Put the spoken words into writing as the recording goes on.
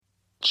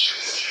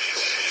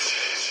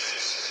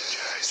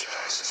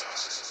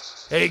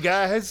Hey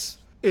guys,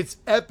 it's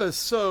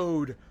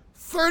episode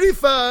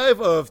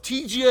 35 of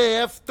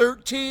TGIF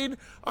 13.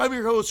 I'm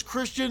your host,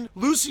 Christian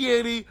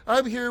Luciani.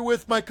 I'm here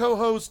with my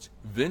co-host,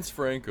 Vince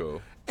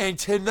Franco. and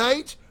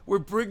tonight we're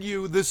bringing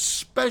you this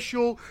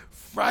special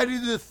Friday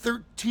the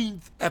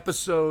 13th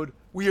episode.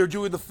 We are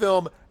doing the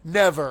film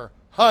Never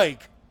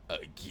Hike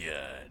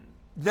Again.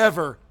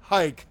 Never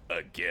Hike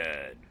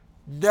Again.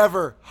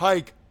 Never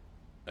Hike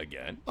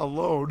Again.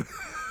 Alone.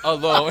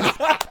 Alone.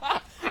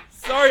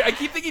 Sorry, I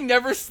keep thinking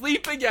Never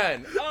Sleep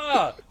Again.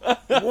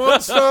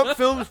 One Stop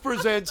Films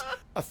presents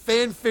a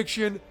fan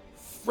fiction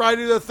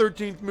Friday the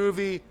 13th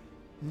movie,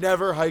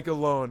 Never Hike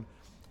Alone.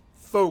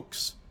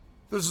 Folks,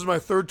 this is my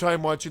third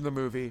time watching the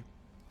movie.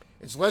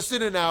 It's less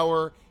than an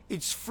hour.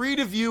 It's free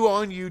to view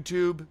on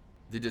YouTube.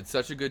 They did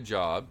such a good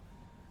job.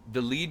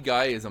 The lead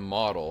guy is a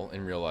model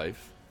in real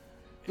life.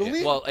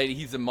 Well,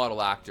 he's a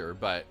model actor,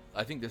 but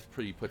I think this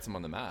pretty puts him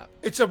on the map.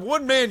 It's a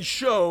one-man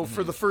show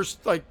for the first,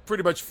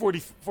 pretty much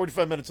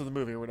 45 minutes of the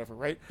movie or whatever,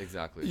 right?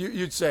 Exactly.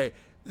 You'd say.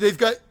 They've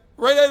got,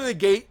 right out of the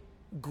gate,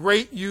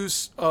 great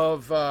use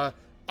of,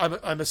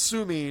 I'm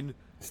assuming...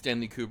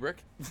 Stanley Kubrick?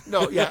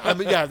 No,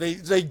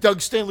 they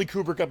dug Stanley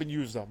Kubrick up and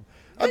used them.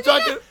 They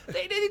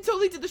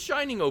totally did the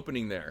Shining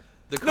opening there.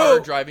 The car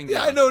driving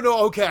down. Yeah,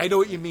 no, okay, I know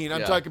what you mean. I'm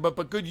Yeah. talking about,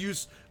 but good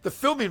use. The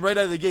filming right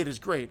out of the gate is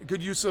great.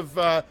 Good use of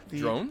the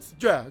Drones?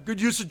 Yeah, good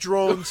use of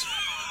drones.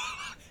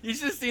 You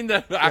should have seen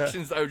the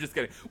actions I was just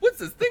getting. What's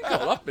this thing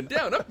called? Up and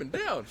down, up and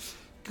down.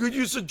 Good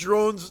use of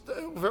drones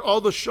for all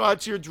the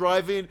shots you're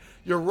driving.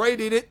 You're right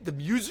in it. The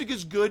music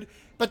is good,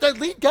 but that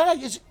lead guy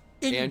is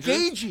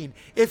engaging.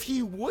 If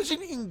he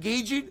wasn't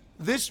engaging,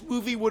 this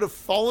movie would have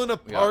fallen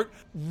apart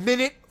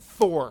minute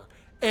 4.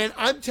 And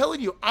I'm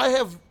telling you, I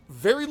have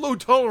very low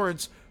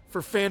tolerance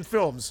for fan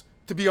films,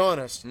 to be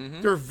honest.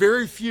 There are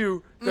very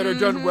few that are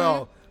done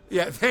well.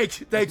 Yeah, thanks,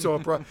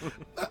 Oprah.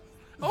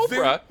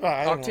 Oprah?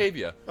 I don't know.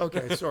 Octavia.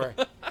 Okay, sorry.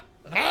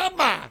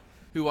 Mama!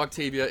 Who,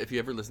 Octavia, if you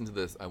ever listen to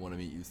this, I want to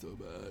meet you so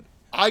bad.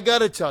 I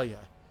gotta tell you.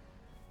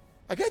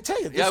 This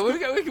Yeah, what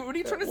are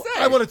you trying to say?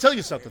 I want to tell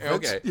you something, Vince.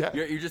 Okay. Yeah.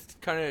 You're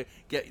just kind of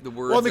get the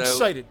words Well, I'm out.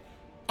 excited.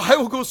 I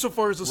will go so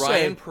far as to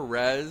Ryan say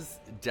Perez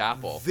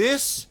Dapple.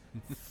 this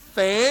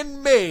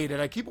fan-made,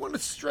 and I keep wanting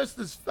to stress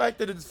this fact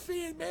that it's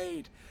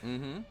fan-made,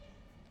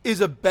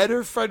 is a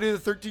better Friday the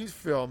 13th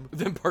film.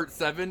 Then part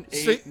 7,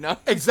 8, 9.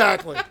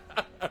 Exactly.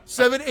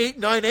 7, 8,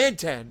 9, and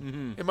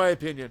 10, in my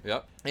opinion.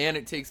 Yep. And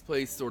it takes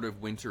place sort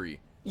of wintry.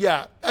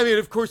 Yeah, I mean,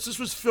 of course, this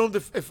was filmed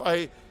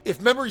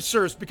if memory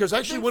serves, because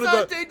actually one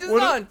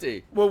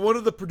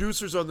of the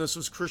producers on this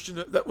was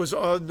Christian, that was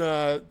on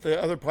the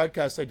other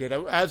podcast I did.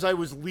 As I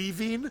was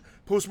leaving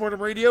Postmortem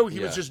Radio,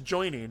 he was just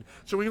joining,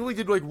 so we only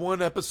did like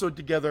one episode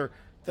together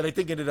that I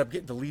think ended up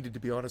getting deleted, to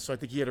be honest. So I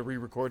think he had to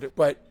re-record it,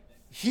 but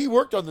he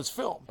worked on this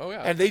film. Oh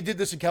yeah, and they did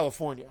this in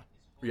California.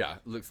 Yeah,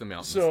 looks the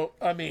mountains. So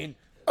I mean,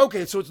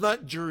 okay, so it's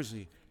not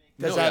Jersey.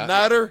 Does that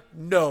matter?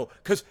 No.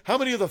 Because how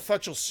many of the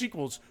factual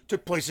sequels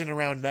took place in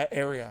around that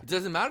area? It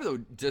doesn't matter, though.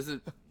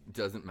 Doesn't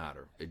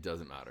matter. It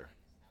doesn't matter.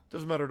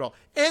 Doesn't matter at all.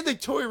 And they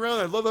toy around.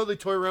 I love how they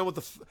toy around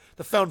with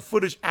the found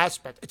footage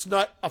aspect. It's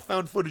not a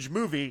found footage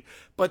movie,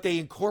 but they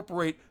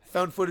incorporate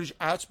found footage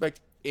aspect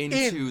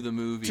into the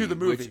movie. To the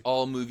movie. Which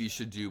all movies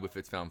should do if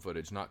it's found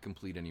footage. Not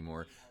complete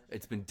anymore.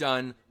 It's been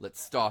done.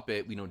 Let's stop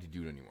it. We don't need to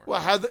do it anymore.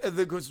 Well,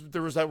 because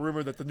there was that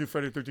rumor that the new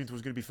Friday the 13th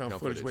was going to be found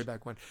footage way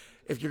back when.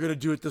 If you're going to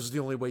do it, this is the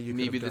only way you can.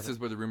 Maybe this is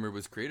where the rumor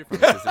was created from,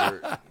 because they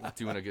were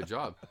doing a good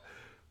job.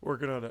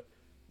 Working on it.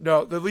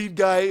 No, the lead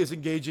guy is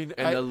engaging.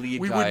 And the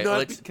lead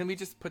guy. Can we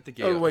just put the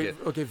gay? Oh wait,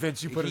 okay,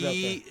 Vince, you put it out there.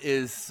 He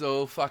is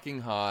so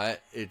fucking hot.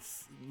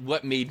 It's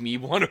what made me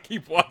want to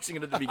keep watching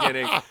it at the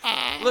beginning.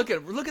 Look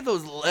at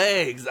those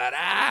legs, that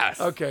ass.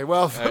 Okay,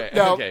 well, right,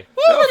 now, okay.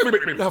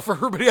 now for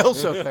everybody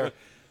else out there.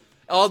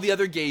 All the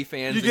other gay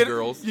fans and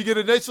girls. You get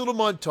a nice little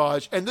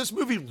montage, and this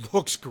movie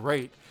looks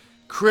great.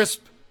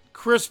 Crisp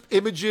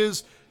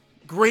images,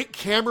 great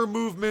camera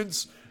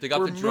movements. They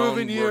got the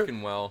drone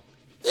working well.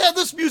 Yeah,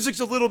 this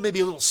music's maybe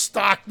a little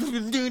stock. They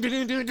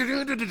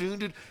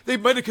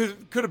might have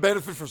could have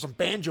benefited from some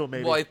banjo,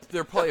 maybe. Well,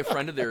 they're probably a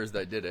friend of theirs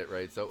that did it,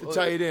 right? So to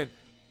tie it in.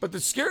 But the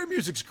scary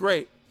music's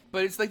great.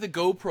 But it's like the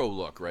GoPro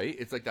look, right?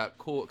 It's like that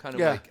cool kind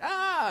of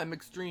I'm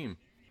extreme.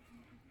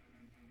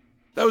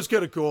 That was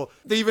kind of cool.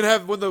 They even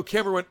have, when the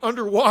camera went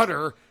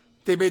underwater,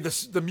 they made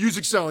the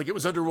music sound like it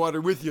was underwater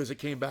with you as it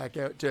came back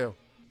out, too.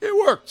 It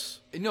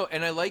works. No,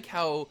 and I like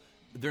how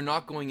they're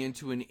not going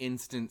into an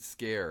instant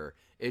scare.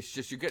 It's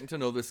just you're getting to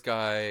know this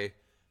guy.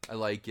 I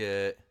like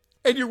it.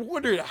 And you're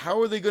wondering,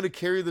 how are they going to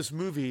carry this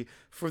movie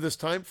for this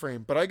time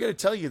frame? But I got to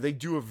tell you, they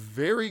do a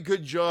very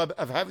good job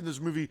of having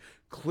this movie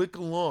click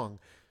along.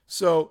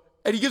 So,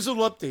 and he gives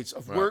little updates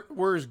of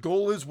where his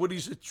goal is, what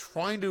he's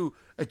trying to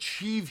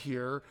achieve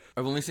here.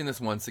 I've only seen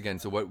this once again.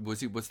 So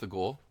what's the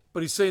goal?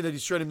 But he's saying that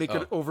he's trying to make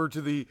it over to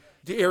the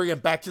area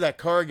and back to that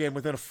car again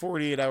within a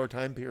 48-hour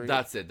time period.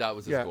 That's it. That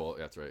was his goal.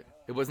 That's right.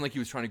 It wasn't like he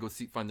was trying to go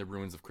find the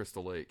ruins of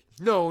Crystal Lake.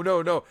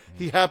 No.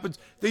 He happens.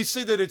 They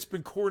say that it's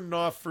been cordoned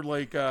off for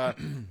like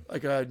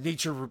a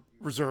nature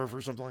reserve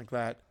or something like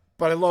that.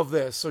 But I love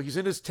this. So he's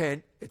in his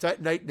tent. It's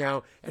at night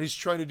now, and he's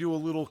trying to do a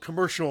little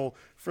commercial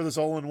for this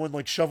all-in-one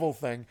like shovel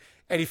thing,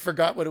 and he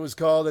forgot what it was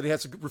called, and he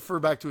has to refer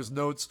back to his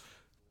notes.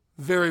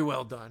 Very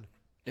well done.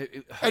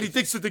 And he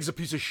thinks the thing's a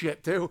piece of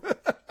shit too.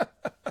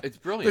 It's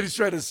brilliant. That he's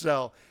trying to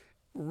sell.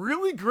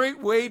 Really great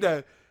way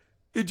to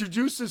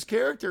introduce this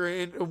character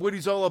and what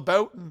he's all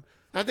about. And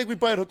I think we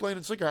buy it hook, line,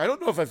 and sinker. I don't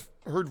know if I've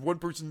heard one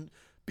person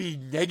be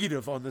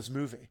negative on this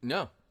movie.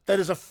 No. That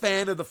is a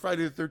fan of the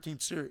Friday the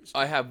 13th series.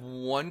 I have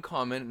one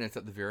comment, and it's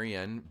at the very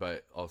end,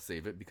 but I'll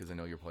save it because I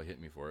know you'll probably hit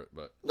me for it.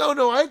 But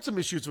No, I had some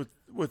issues with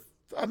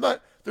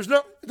this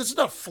is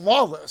not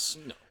flawless.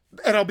 No.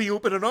 And I'll be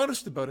open and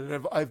honest about it.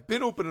 And I've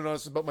been open and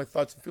honest about my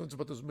thoughts and feelings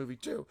about this movie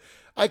too.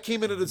 I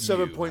came in at a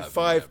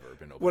 7.5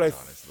 when I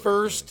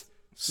first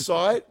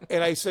saw it,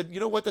 and I said, you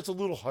know what, that's a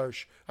little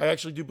harsh. I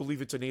actually do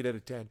believe it's an 8 out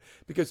of 10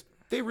 because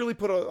they really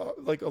put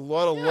a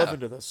lot of love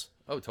into this.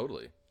 Oh,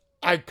 totally.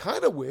 I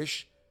kind of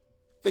wish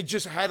they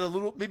just had a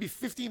little, maybe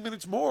 15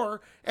 minutes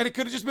more, and it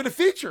could have just been a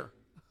feature.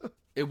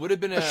 It would have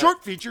been a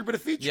short feature, but a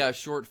feature. Yeah, a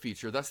short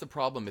feature. That's the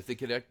problem. If they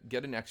could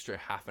get an extra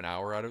half an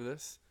hour out of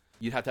this,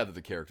 you'd have to have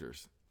the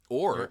characters.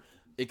 Or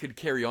it could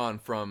carry on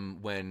from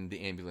when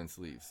the ambulance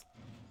leaves.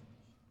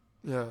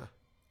 Yeah.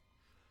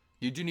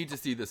 You do need to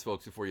see this,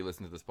 folks, before you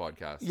listen to this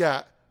podcast.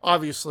 Yeah,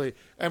 obviously.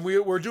 And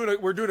we're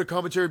doing a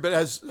commentary, but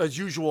as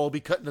usual, I'll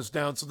be cutting us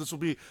down. So this will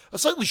be a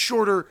slightly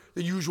shorter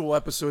than usual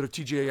episode of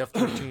TGAF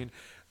 13.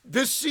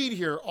 This scene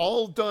here,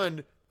 all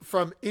done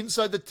from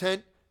inside the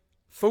tent,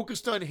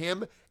 focused on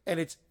him, and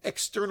it's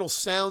external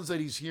sounds that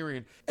he's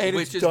hearing. And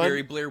Which is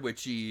very Blair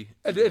Witchy.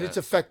 And it's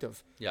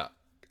effective. Yeah.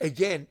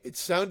 Again,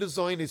 sound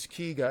design is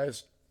key,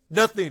 guys.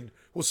 Nothing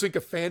will sink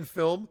a fan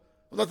film.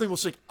 Nothing will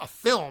sink a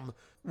film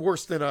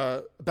worse than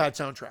a bad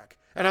soundtrack.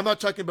 And I'm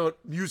not talking about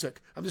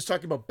music. I'm just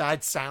talking about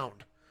bad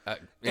sound.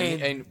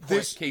 And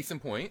case in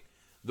point,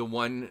 the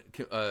one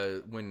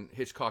when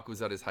Hitchcock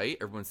was at his height,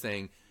 everyone's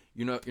saying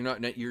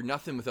you're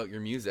nothing without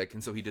your music,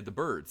 and so he did The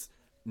Birds.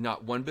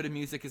 Not one bit of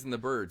music is in The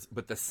Birds,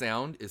 but the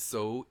sound is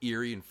so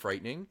eerie and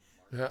frightening.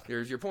 Yeah.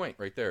 There's your point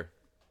right there.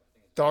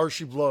 Dar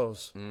she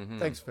blows. Mm-hmm.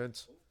 Thanks,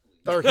 Vince.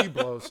 Dar he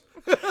blows.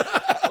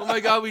 Oh my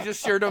God, we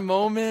just shared a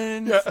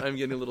moment. Yeah. I'm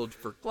getting a little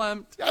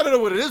verklempt. I don't know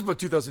what it is about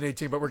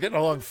 2018, but we're getting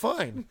along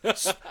fine.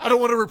 I don't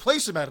want to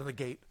replace him out of the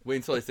gate. Wait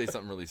until I say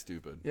something really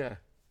stupid. Yeah.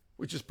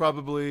 Which is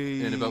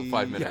probably... in about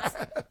 5 minutes.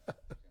 Yeah.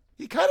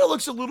 He kind of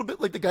looks a little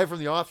bit like the guy from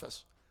The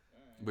Office.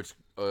 Which,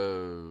 I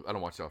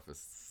don't watch The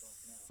Office.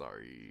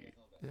 Sorry.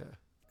 Yeah.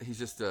 He's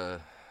just a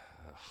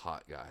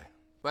hot guy.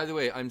 By the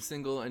way, I'm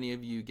single. Any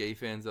of you gay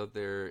fans out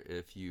there,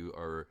 if you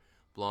are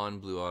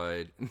blonde,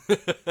 blue-eyed...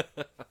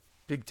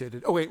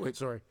 Big-titted. Oh, wait,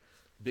 sorry.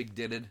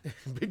 Big-ditted.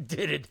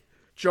 Big-ditted.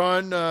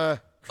 John...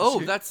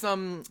 that's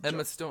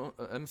Emma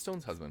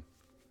Stone's husband.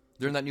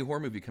 They're in that new horror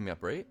movie coming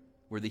up, right?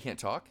 Where they can't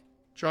talk?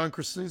 John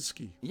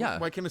Krasinski. Yeah.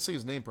 Why can't I say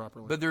his name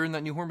properly? But they're in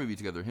that new horror movie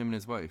together, him and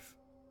his wife.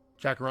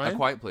 Jack Ryan? A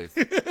Quiet Place.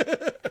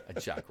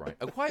 Jack Ryan.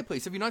 A Quiet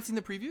Place. Have you not seen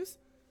the previews?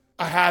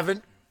 I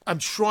haven't. I'm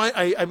trying.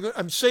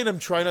 I'm saying I'm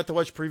trying not to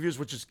watch previews,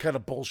 which is kind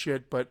of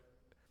bullshit, but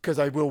because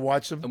I will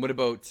watch them. And what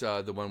about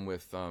the one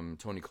with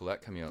Toni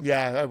Collette coming out?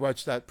 Yeah, I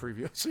watched that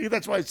preview. See,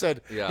 that's why I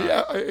said,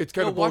 yeah it's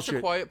kind of bullshit. Watch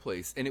A Quiet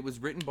Place, and it was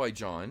written by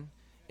John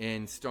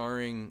and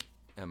starring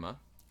Emma.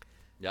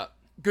 Yeah.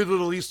 Good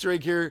little Easter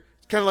egg here.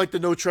 It's kind of like the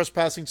no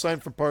trespassing sign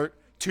from part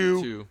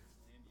 2.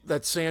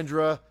 That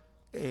Sandra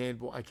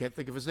and I can't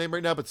think of his name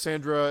right now, but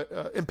Sandra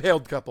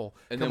impaled couple.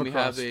 And then we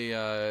have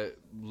a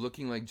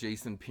looking like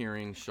Jason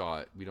peering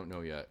shot. We don't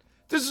know yet.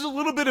 This is a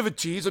little bit of a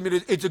tease. I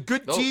mean, it's a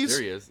good tease.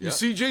 There he is. Yeah. You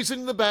see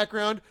Jason in the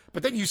background,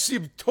 but then you see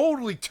him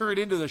totally turn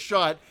into the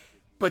shot,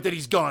 but then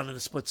he's gone in a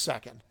split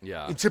second.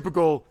 Yeah. In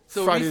typical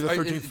Friday the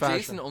 13th fashion.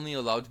 Is Jason only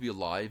allowed to be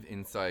alive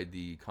inside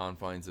the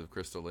confines of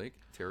Crystal Lake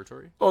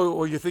territory? Oh,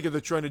 well, you're thinking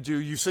they're trying to do...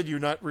 You said you're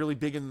not really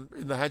big in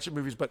the Hatchet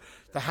movies, but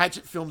the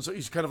Hatchet films,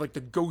 he's kind of like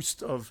the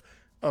ghost of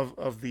the...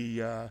 of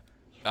the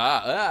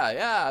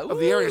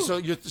area. So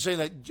you're saying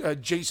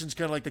that Jason's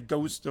kind of like the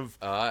ghost of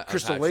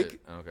Crystal Lake?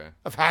 Okay.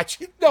 Of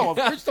Hatchet? No, of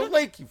Crystal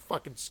Lake, you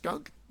fucking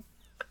skunk.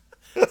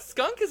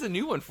 Skunk is a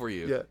new one for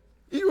you. Yeah.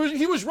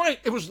 He was right.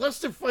 It was less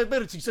than 5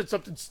 minutes. He said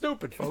something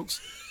stupid, folks.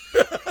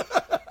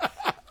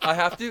 I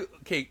have to...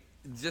 Okay,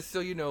 just so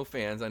you know,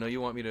 fans, I know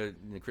you want me to...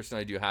 Chris and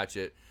I do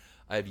Hatchet.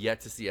 I have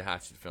yet to see a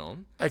Hatchet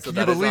film. Can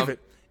you believe it?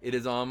 It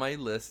is on my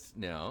list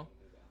now.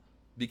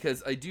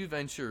 Because I do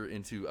venture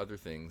into other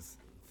things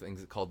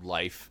called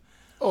life.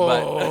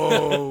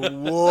 Oh,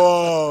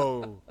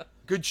 whoa.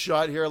 Good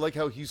shot here. I like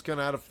how he's kind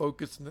of out of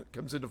focus and it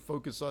comes into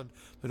focus on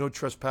the no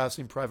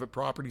trespassing private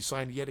property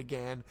sign yet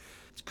again.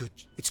 It's good.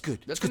 It's good.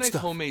 That's it's good a nice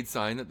stuff. Homemade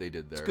sign that they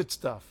did there. It's good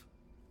stuff.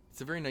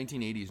 It's a very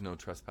 1980s no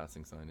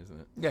trespassing sign, isn't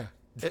it? Yeah.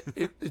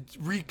 It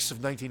reeks of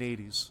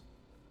 1980s.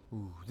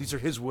 Ooh, these are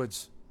his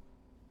woods.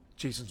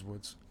 Jason's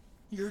woods.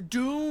 You're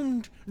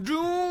doomed.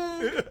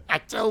 Doomed. I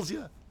tells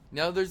you.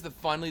 Now there's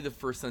finally the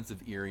first sense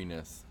of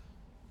eeriness.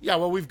 Yeah,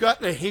 well, we've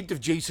got a hint of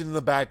Jason in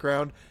the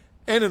background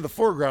and in the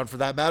foreground for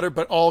that matter,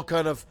 but all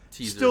kind of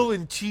still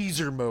in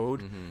teaser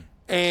mode. Mm-hmm.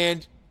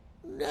 And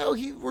now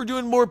we're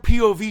doing more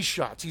POV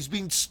shots. He's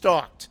being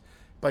stalked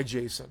by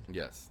Jason.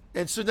 Yes.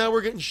 And so now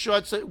we're getting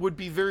shots that would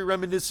be very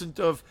reminiscent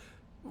of,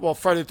 well,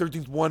 Friday the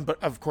 13th 1,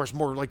 but of course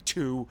more like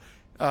 2,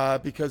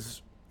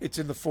 because it's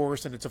in the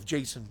forest and it's of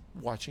Jason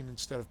watching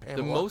instead of Pamela.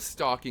 The most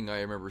stalking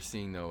I remember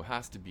seeing, though,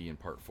 has to be in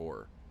part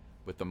 4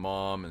 with the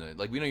mom. And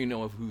we don't even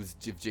know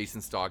if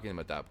Jason's stalking him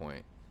at that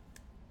point.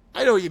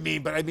 I know what you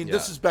mean, but I mean, Yeah.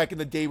 this is back in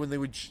the day when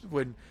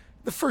when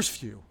the first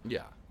few.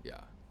 Yeah.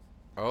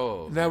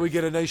 Oh. Now we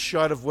get a nice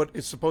shot of what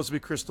is supposed to be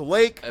Crystal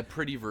Lake. A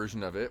pretty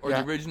version of it, or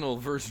Yeah. the original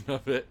version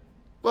of it.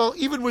 Well,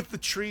 even with the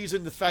trees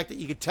and the fact that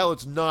you could tell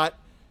it's not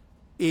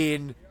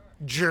in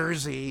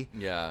Jersey,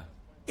 Yeah.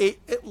 it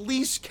at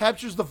least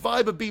captures the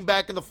vibe of being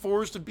back in the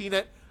forest and being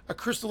at a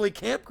Crystal Lake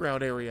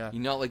campground area. You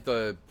not like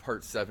the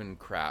part 7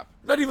 crap.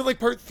 Not even like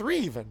part 3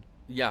 even.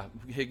 Yeah,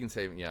 Higgins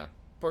Haven, yeah.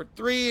 Part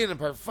 3 and then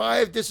part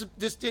 5, this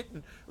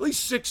didn't. At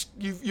least 6,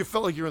 you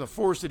felt like you're in the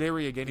forested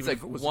area again. It's Even like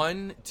if it was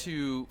 1,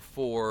 2,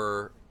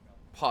 4,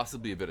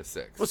 possibly a bit of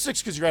 6. Well,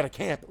 6 because you're at a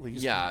camp at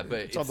least. Yeah, but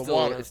it's on the still,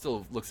 water. it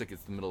still looks like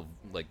it's the middle of,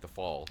 like, the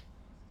fall.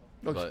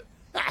 Okay.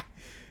 But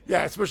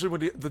Yeah, especially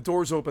when the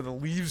doors open and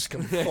the leaves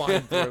come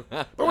flying through.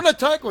 But we're not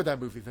talking about that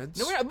movie, Vince.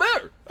 no, we're not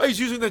there. Oh, he's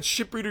using that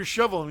ship reader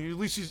shovel, and at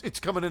least it's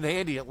coming in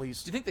handy at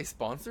least. Do you think they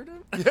sponsored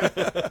him?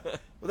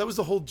 Well, that was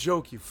the whole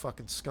joke, you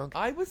fucking skunk.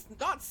 I was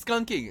not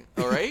skunking,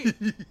 all right?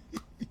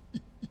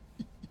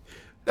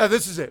 Now,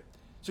 this is it.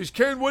 So he's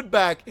carrying wood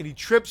back, and he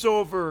trips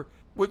over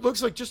what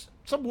looks like just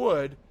some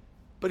wood,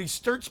 but he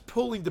starts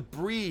pulling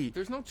debris,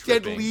 There's no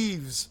dead tripping.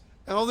 leaves,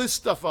 and all this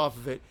stuff off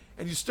of it.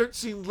 And you start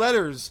seeing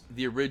letters.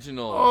 The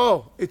original.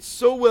 Oh, it's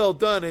so well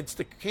done. It's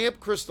the Camp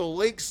Crystal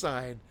Lake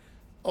sign,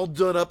 all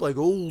done up like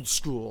old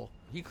school.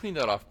 He cleaned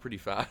that off pretty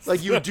fast.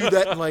 Like you would do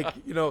that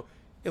in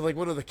in like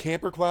one of the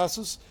camper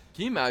classes.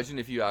 Can you imagine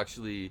if you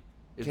actually,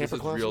 if Camper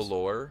this was real classes?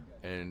 lore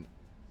and,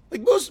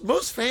 Like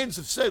most fans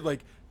have said, like,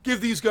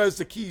 give these guys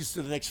the keys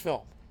to the next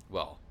film.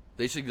 well,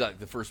 they should get like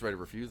the first right of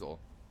refusal.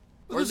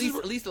 Well, Or at this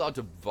is least, allowed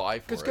to vie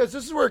for Because it. guys,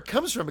 this is where it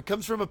comes from. It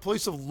comes from a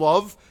place of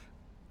love,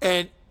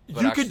 and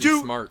But you actually could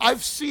do. smart.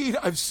 I've seen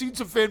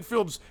some fan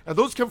films, and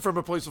those come from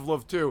a place of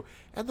love too,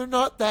 and they're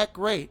not that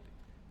great.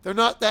 They're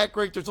not that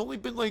great. There's only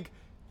been like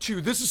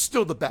 2. This is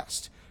still the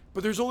best,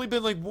 but there's only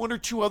been like 1 or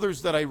 2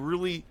 others that I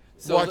really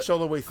watched all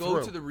the way Go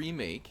through. to the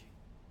remake,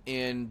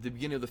 and the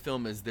beginning of the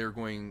film is they're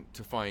going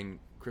to find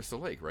Crystal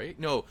Lake, right?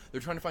 No,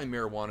 they're trying to find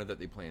marijuana that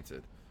they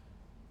planted.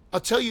 I'll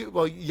tell you.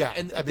 Well, yeah,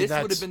 And I mean, this would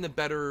that's- have been the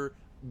better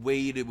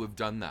way to have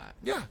done that.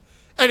 Yeah.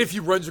 And if he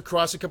runs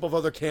across a couple of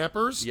other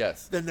campers,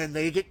 Yes. then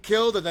they get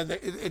killed, and then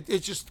it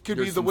just could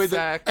be There's the some way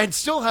sack. that, and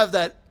still have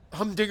that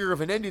humdinger of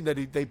an ending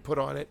that they put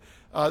on it.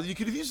 You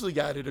could have easily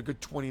added a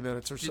good 20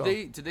 minutes or so.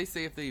 Did they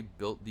say if they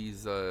built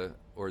these or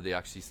they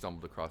actually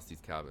stumbled across these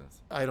cabins?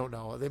 I don't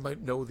know. They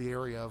might know the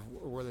area of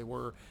where they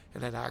were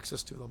and had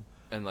access to them.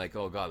 And like,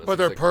 oh god, this But looks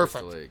they're like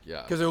Crystal perfect Lake.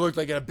 Yeah, because they look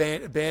like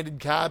abandoned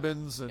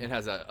cabins, and it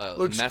has a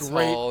looks mess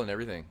great. hall and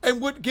everything.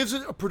 And what gives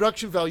it a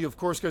production value, of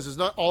course, because it's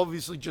not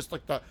obviously just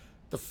like the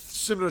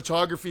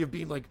cinematography of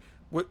being like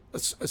what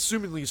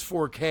assumingly is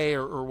 4K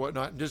or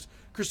whatnot, and just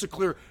crystal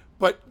clear.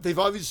 But they've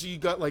obviously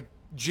got like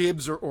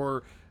jibs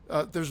or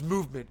there's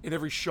movement in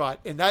every shot,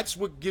 and that's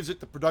what gives it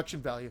the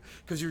production value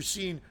because you're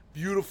seeing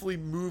beautifully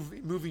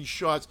moving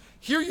shots.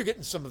 Here you're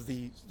getting some of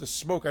the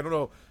smoke. I don't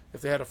know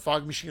if they had a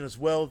fog machine as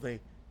well. They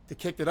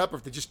kicked it up, or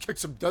if they just kicked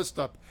some dust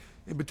up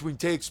in between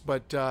takes.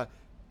 But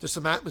there's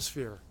some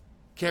atmosphere.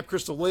 Camp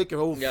Crystal Lake, an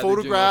old Yeah, they're doing all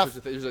photograph. sorts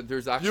of things.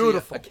 There's actually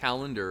Beautiful. a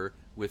calendar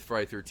with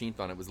Friday 13th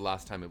on it. Was the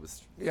last time it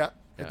was. Yeah.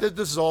 Yeah.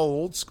 This is all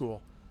old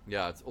school.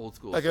 Yeah, it's old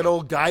school. Like stuff. an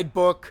old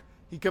guidebook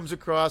he comes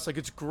across. Like,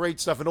 it's great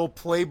stuff. An old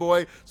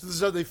Playboy. So this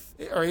is how they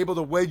are able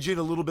to wedge in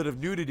a little bit of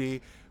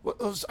nudity.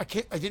 Well, I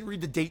didn't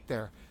read the date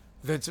there,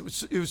 Vince. It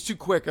was too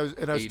quick. I was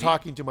 80.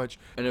 talking too much.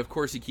 And of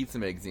course, he keeps the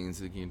magazines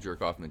so he can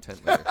jerk off in the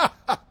tent later.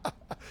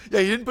 Yeah,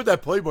 he didn't put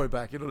that Playboy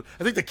back.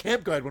 I think the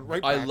camp guide went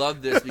right back. I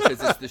love this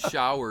because it's the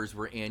showers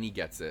where Annie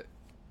gets it.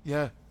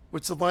 Yeah.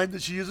 What's the line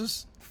that she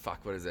uses? Fuck,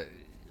 what is it?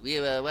 We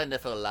were a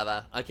wonderful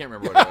lover. I can't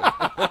remember what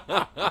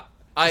it was.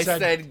 I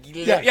said,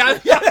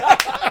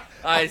 yeah.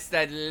 I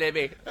said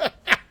Libby.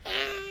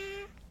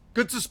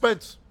 Good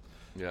suspense.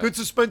 Yeah. Good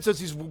suspense as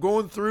he's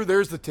going through.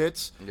 There's the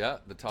tits. Yeah,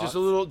 the top. Just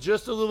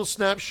a little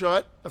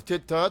snapshot of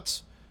tit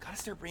tots. Gotta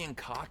start bringing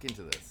cock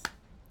into this.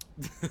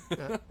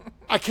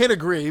 I can't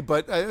agree,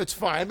 but it's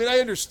fine. I mean, I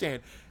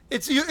understand.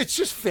 It's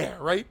just fair,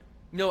 right?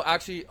 No,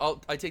 actually,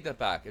 I take that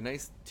back. A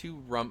nice 2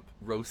 rump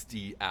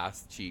roasty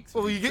ass cheeks.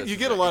 Well, would you be get just you as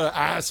get a nice. lot of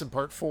ass in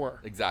part 4.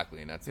 Exactly,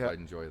 and that's Yeah. I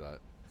enjoy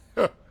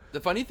that. The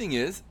funny thing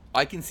is,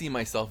 I can see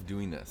myself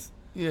doing this.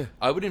 Yeah.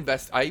 I would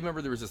invest. I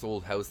remember there was this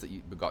old house that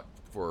you got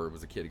before I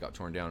was a kid. It got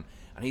torn down,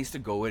 and I used to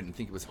go in and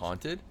think it was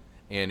haunted,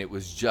 and it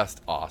was just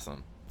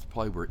awesome. It's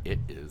probably where it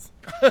is.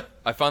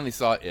 I finally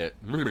saw it.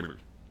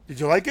 Did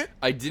you like it?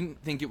 I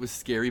didn't think it was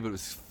scary, but it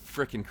was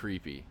freaking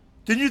creepy.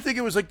 Didn't you think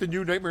it was like the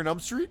new Nightmare on Elm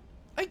Street?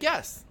 I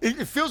guess.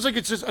 It feels like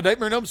it's just a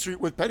Nightmare on Elm Street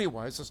with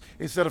Pennywise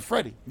instead of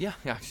Freddy. Yeah,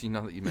 actually,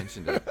 now that you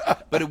mentioned it,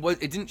 but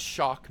it didn't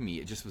shock me.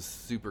 It just was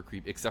super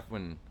creepy, except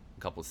when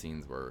a couple of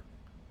scenes were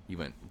he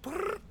went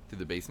through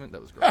the basement.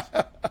 That was gross.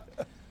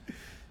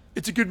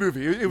 It's a good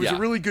movie. It was a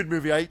really good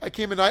movie. I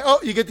came in. Oh,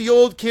 you get the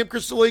old Camp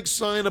Crystal Lake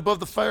sign above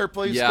the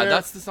fireplace. Yeah, there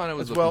that's the sign I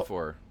was looking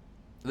for.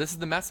 This is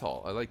the mess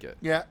hall. I like it.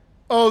 Yeah.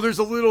 Oh, there's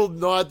a little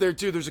nod there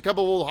too. There's a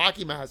couple of old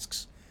hockey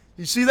masks.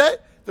 You see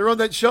that? They're on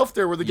that shelf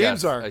there where the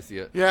games are. I see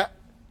it. Yeah.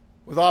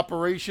 With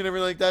Operation,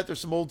 everything like that.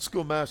 There's some old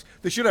school masks.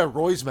 They should have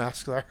Roy's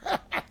mask there.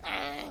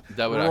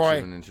 That would actually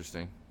have been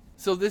interesting.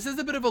 So this is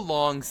a bit of a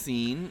long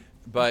scene,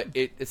 but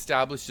it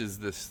establishes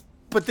this.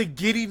 But the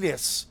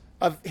giddiness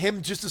of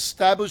him just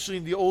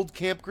establishing the old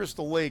Camp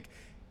Crystal Lake,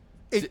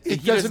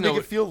 it doesn't make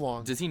it feel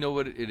long. Does he know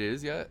what it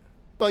is yet?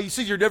 Well, you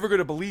said you're never going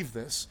to believe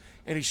this,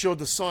 and he showed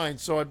the sign,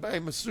 so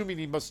I'm assuming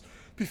he must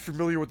be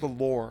familiar with the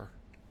lore.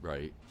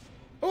 Right.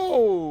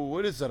 Oh,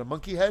 what is that, a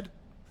monkey head?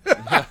 It's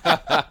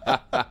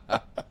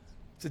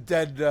a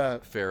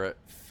dead ferret.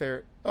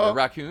 Oh, a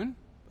raccoon?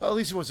 Well, at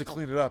least he wants to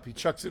clean it up. He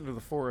chucks it into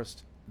the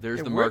forest.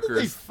 There's the where markers.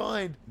 Did they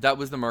find? That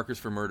was the markers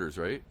for murders,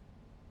 right?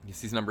 He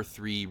sees number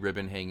 3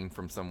 ribbon hanging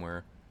from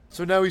somewhere.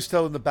 So now he's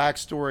telling the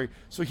backstory.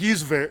 So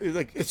he's very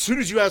like. As soon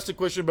as you ask the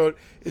question about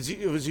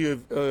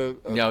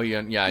now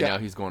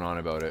he's going on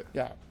about it.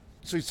 Yeah.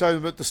 So he's talking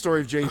about the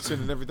story of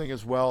Jason and everything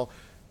as well,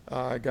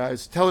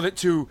 guys. Telling it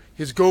to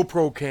his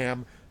GoPro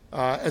cam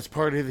as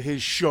part of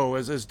his show,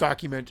 as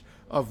document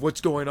of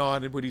what's going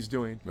on and what he's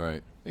doing.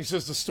 Right. He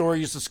says the story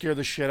used to scare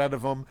the shit out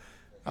of him,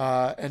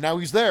 and now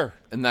he's there.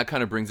 And that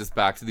kind of brings us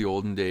back to the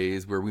olden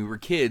days where we were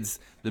kids.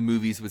 The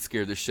movies would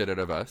scare the shit out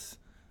of us,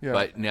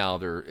 but now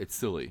it's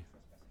silly.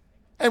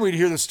 And we'd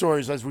hear the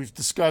stories, as we've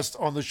discussed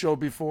on the show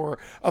before,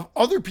 of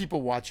other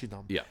people watching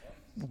them. Yeah.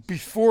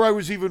 Before I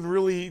was even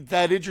really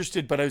that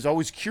interested, but I was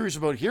always curious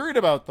about hearing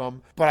about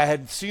them, but I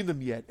hadn't seen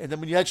them yet. And then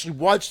when you actually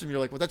watch them, you're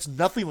like, well, that's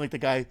nothing like the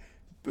guy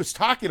was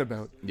talking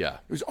about. Yeah.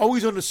 It was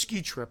always on a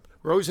ski trip.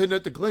 We're always heading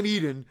out to Glen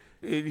Eden.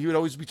 And he would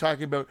always be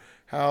talking about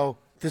how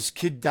this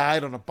kid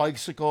died on a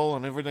bicycle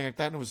and everything like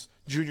that, and it was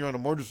Junior on a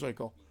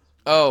motorcycle.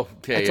 Oh,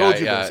 okay. I told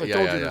you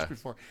this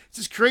before. It's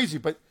just crazy,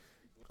 but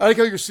I like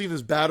how you're seeing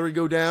his battery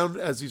go down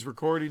as he's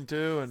recording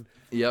too, and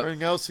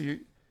everything else.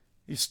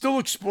 He's still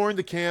exploring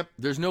the camp.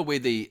 There's no way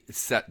they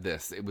set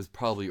this. It was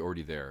probably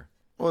already there.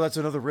 Oh, that's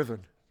another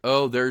ribbon.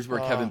 Oh, there's where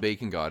Kevin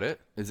Bacon got it.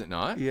 Is it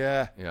not?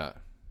 Yeah. Yeah.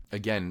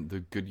 Again,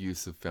 the good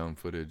use of found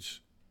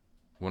footage.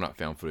 Well, not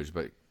found footage,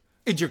 but...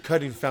 And you're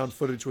cutting found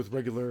footage with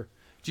regular...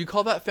 Do you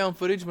call that found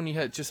footage when he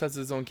just has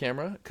his own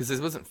camera? Because this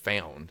wasn't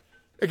found.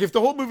 Like, if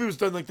the whole movie was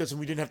done like this and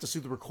we didn't have to see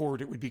the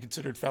record, it would be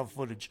considered found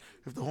footage.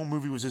 If the whole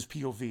movie was his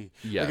POV.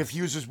 Yeah. Like, if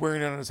he was just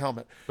wearing it on his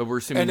helmet. But we're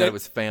assuming that it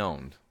was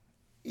found.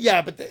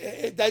 Yeah, but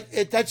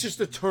that's just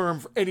a term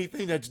for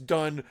anything that's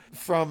done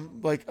from,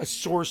 like, a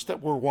source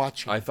that we're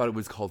watching. I thought it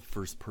was called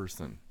first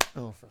person.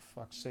 Oh, for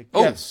fuck's sake.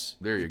 Oh, yes.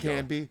 There you go. It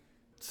can be.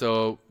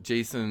 So,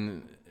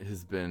 Jason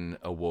has been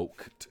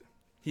awoke.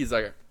 He's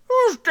like,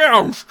 who's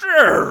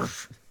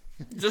downstairs?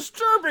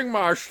 Disturbing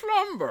my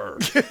slumber.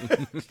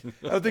 I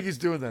don't think he's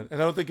doing that.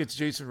 And I don't think it's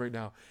Jason right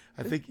now.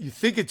 I think you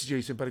think it's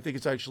Jason, but I think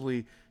it's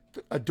actually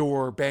a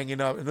door banging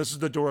up. And this is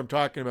the door I'm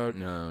talking about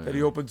that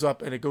he opens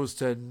up and it goes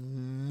to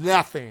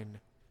nothing.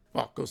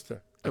 Well, it goes to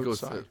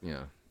outside.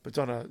 But it's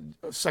on a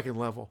second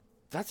level.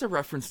 That's a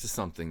reference to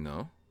something,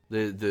 though.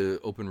 The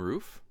open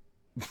roof.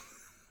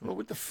 Well,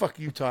 what the fuck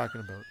are you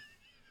talking about?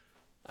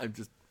 I'm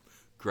just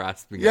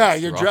grasping at straws. Yeah,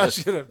 you're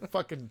grasping at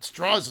fucking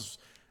straws.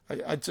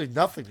 I'd say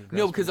nothing.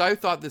 No, because I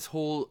thought this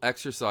whole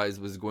exercise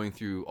was going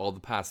through all the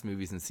past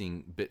movies and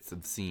seeing bits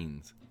of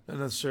scenes. Not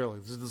necessarily.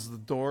 This is the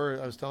door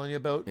I was telling you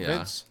about,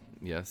 Vince.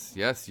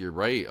 Yes, you're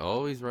right.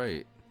 Always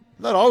right.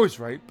 Not always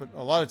right, but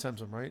a lot of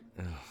times I'm right.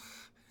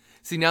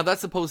 See, now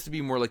that's supposed to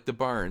be more like the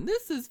barn.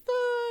 This is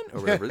fun,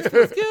 or whatever. This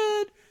feels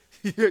good.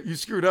 You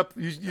screwed up.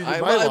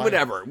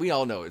 Whatever. We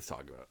all know what it's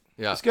talking about.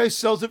 Yeah. This guy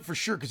sells it for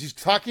sure because he's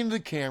talking to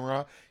the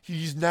camera.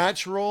 He's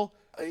natural,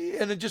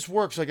 and it just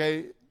works.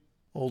 Like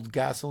old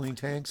gasoline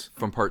tanks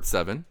from Part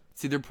 7.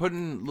 See, they're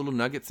putting little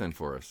nuggets in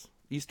for us.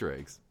 Easter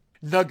eggs.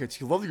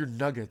 Nuggets. You love your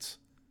nuggets.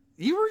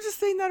 You were just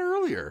saying that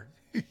earlier.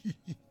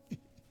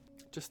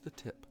 Just the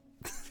tip.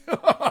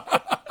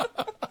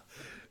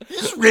 You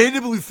just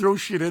randomly throw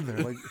shit in there,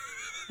 like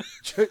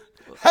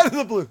out of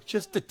the blue.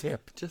 Just the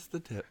tip. Just the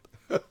tip.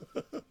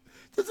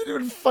 Doesn't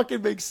even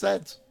fucking make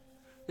sense.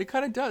 It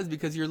kind of does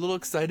because you're a little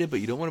excited, but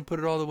you don't want to put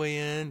it all the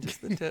way in.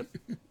 Just the tip.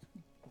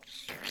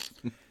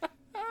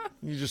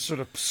 You just sort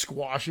of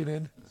squash it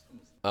in.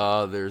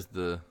 There's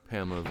the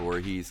Pamela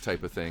Voorhees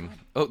type of thing.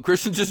 Oh,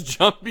 Christian just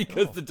jumped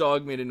because the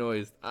dog made a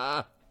noise.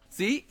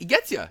 See? He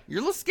gets you. You're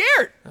a little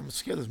scared. I'm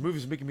scared. This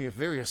movie's making me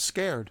very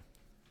scared.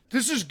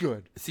 This is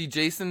good. See,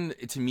 Jason,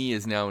 to me,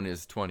 is now in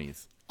his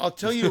 20s. I'll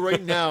tell you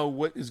right now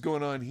what is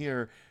going on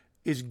here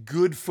is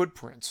good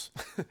footprints.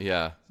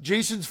 Yeah.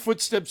 Jason's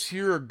footsteps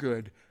here are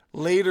good.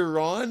 Later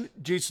on,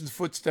 Jason's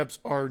footsteps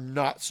are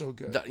not so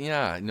good.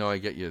 I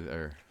get you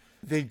there.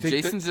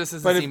 Jason just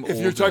doesn't seem old if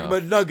you're talking enough.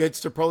 about nuggets,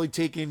 they're probably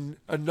taking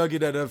a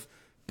nugget out of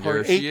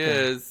part 8. There she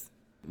is.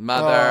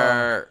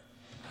 Mother.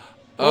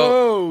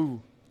 Oh.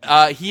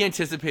 He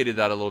anticipated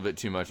that a little bit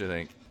too much, I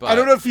think. But I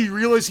don't know if he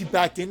realized he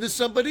backed into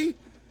somebody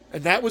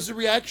And that was the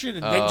reaction.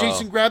 And then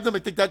Jason grabbed him. I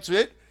think that's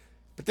it.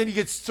 But then he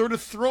gets sort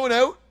of thrown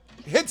out,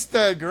 hits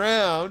the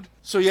ground.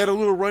 So he had a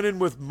little run-in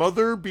with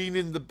Mother being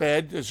in the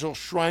bed. There's a little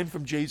shrine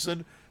from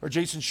Jason, or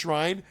Jason's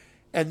shrine.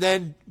 And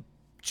then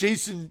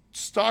Jason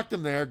stalked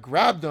him there,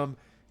 grabbed him,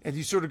 and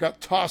he sort of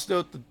got tossed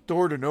out the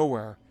door to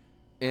nowhere.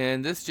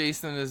 And this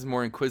Jason is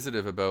more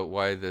inquisitive about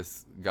why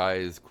this guy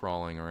is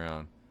crawling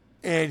around.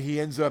 And he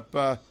ends up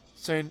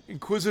saying,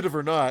 inquisitive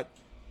or not,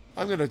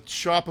 I'm going to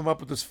chop him up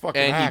with this fucking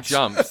And axe. he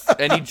jumps.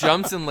 And he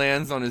jumps and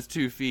lands on his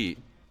 2 feet.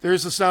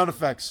 There's the sound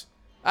effects.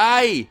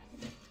 Aye!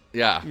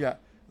 Yeah. Yeah.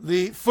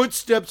 The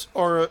footsteps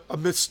are a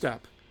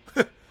misstep.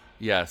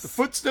 Yes.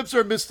 Footsteps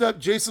are a misstep.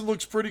 Jason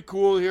looks pretty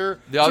cool here.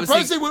 They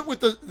Surprised they went with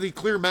the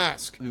clear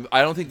mask.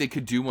 I don't think they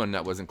could do one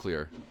that wasn't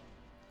clear.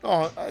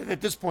 Oh, at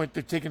this point,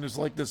 they're taking his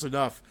likeness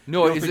enough.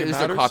 No, You don't think it's it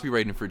a matters?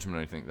 copyright infringement,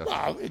 I think. That's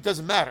Well, it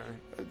doesn't matter.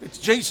 It's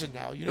Jason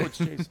now. You know it's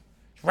Jason.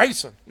 It's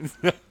racing.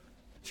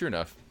 Sure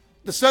enough.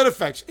 The sound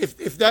effects.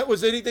 If that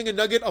was anything a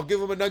nugget, I'll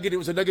give him a nugget. It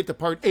was a nugget to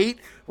part 8,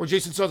 where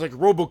Jason sounds like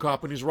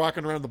RoboCop when he's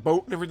rocking around the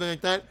boat and everything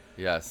like that.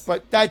 Yes.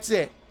 But that's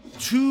it.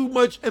 Too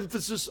much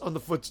emphasis on the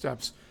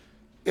footsteps.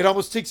 It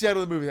almost takes you out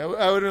of the movie. I would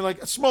have been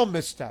like a small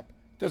misstep.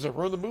 Does it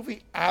ruin the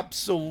movie?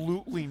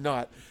 Absolutely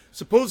not.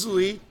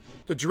 Supposedly,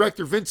 the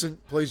director,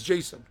 Vincent, plays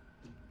Jason.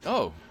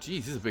 Oh,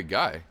 geez, he's a big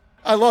guy.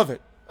 I love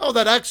it. Oh,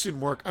 that axe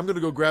didn't work. I'm going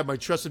to go grab my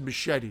trusted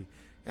machete,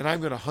 and I'm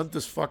going to hunt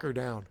this fucker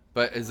down.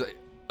 But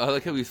I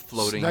like how he's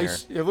floating It's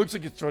nice. here. It looks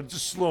like it's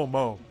just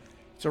slow-mo.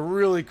 It's a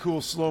really cool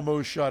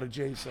slow-mo shot of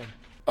Jason.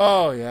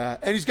 Oh, yeah.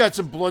 And he's got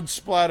some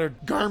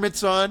blood-splattered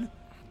garments on,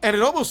 and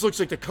it almost looks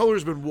like the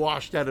color's been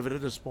washed out of it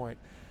at this point,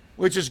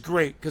 which is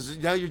great, because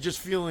now you're just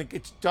feeling like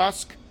it's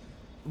dusk.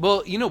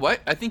 Well, you know what?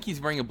 I think he's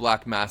wearing a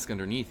black mask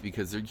underneath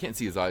because you can't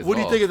see his eyes. What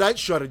do at you all. think of that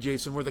shot of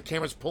Jason where the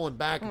camera's pulling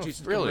back and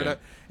Jason's coming brilliant. right out?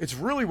 It's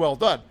really well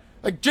done.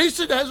 Like,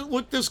 Jason hasn't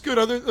looked this good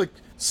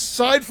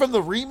aside from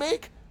the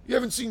remake, you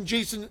haven't seen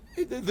Jason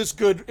this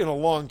good in a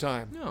long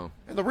time. No.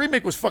 And the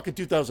remake was fucking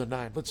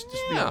 2009. Let's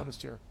just be Yeah.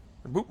 honest here.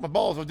 I boot my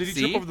balls. Oh, did he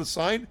See? trip over the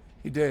sign?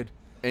 He did.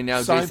 And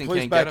now Sign Jason plays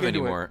can't back get him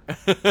into it.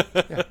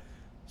 anymore.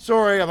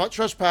 Sorry, I'm not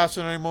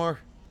trespassing anymore.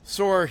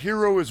 So our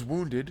hero is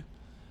wounded.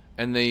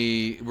 And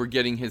they were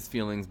getting his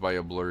feelings by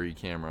a blurry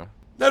camera.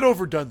 Not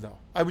overdone, though.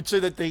 I would say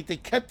that they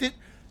kept it,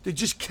 they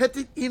just kept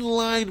it in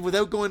line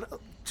without going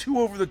too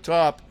over the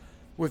top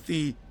with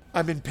the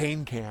I'm in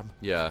pain cam.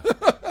 Yeah.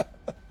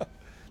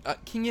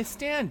 Can you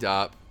stand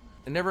up?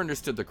 I never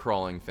understood the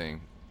crawling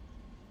thing.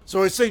 So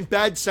I was saying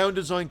bad sound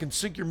design can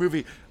sink your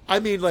movie. I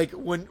mean, like,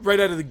 when right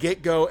out of the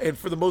get-go, and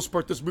for the most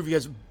part, this movie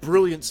has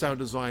brilliant sound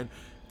design.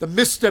 The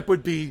misstep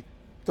would be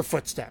the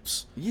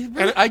footsteps. Yeah, And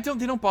really,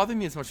 they don't bother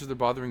me as much as they're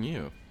bothering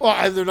you.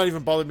 Well, they're not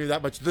even bothering me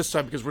that much this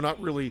time because we're not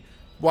really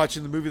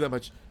watching the movie that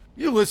much.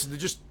 You listen,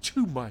 there's just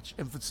too much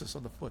emphasis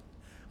on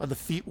the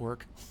feet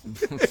work.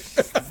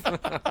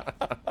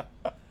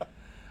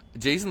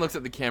 Jason looks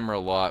at the camera a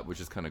lot,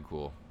 which is kind of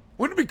cool.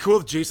 Wouldn't it be cool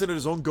if Jason had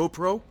his own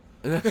GoPro?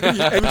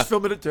 and was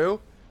filming it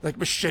too? Like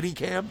machete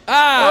cam?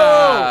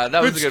 That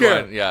was a good good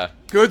scare. one. Yeah.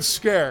 Good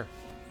scare.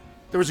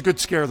 There was a good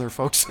scare there,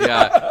 folks.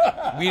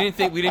 Yeah. We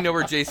didn't know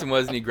where Jason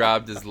was, and he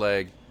grabbed his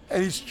leg.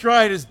 And he's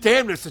trying his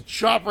damnedest to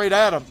chop right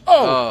at him.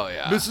 Oh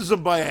yeah. Misses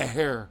him by a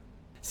hair.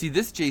 See,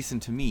 this Jason,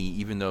 to me,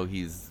 even though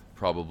he's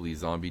probably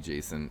zombie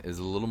Jason, is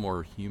a little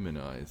more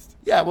humanized.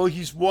 Yeah, well,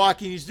 he's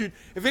walking. He's doing.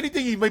 If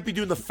anything, he might be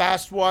doing the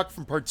fast walk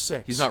from part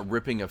 6. He's not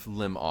ripping a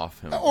limb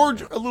off him. Or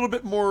a little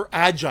bit more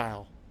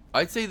agile.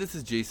 I'd say this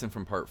is Jason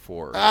from part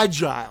 4.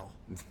 Agile.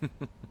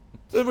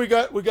 Then we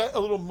got a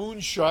little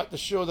moonshot to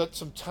show that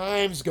some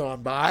time's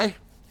gone by,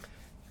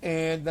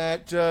 and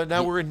that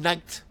now we're in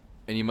night.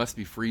 And he must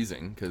be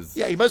freezing, because...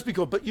 Yeah, he must be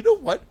cool. But you know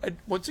what?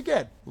 Once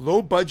again,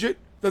 low budget.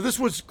 Now, this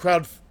was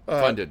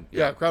Funded,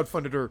 yeah.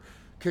 crowdfunded or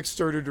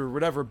Kickstarted or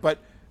whatever, but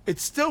it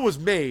still was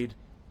made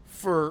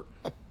for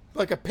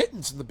a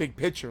pittance in the big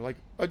picture. Like,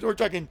 we're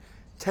talking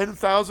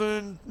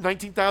 10,000,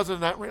 19,000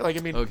 in that range. Like,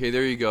 I mean... Okay,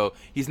 there you go.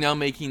 He's now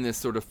making this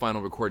sort of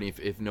final recording.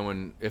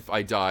 If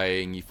I die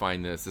and you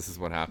find this is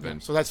what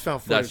happened. So that's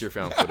found footage. That's your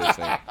found footage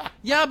thing.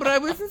 Yeah, but I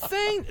wasn't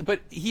saying...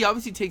 But he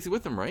obviously takes it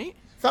with him, right?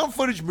 Found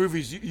footage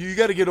movies, you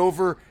got to get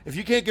over. If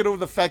you can't get over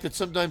the fact that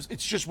sometimes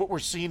it's just what we're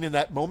seeing in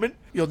that moment,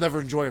 you'll never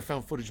enjoy a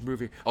found footage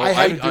movie. Oh,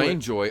 I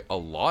enjoy a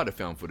lot of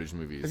found footage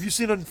movies. Have you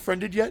seen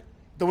Unfriended yet?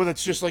 The one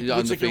that's just like on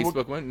looks the like you're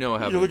Facebook one? No, I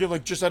haven't. You're looking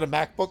like just at a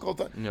MacBook all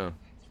the time. No.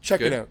 Check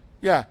Good? it out.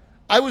 Yeah,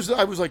 I was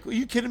like, are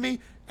you kidding me?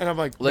 And I'm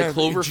like, man,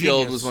 Cloverfield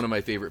ingenious. was one of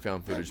my favorite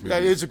found footage movies.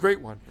 That is a great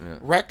one. Yeah.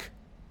 Wreck,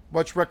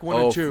 watch Wreck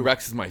 1 and 2.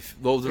 Rex is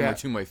those are Yeah. my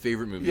two of my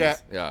favorite movies.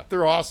 Yeah,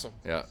 they're awesome.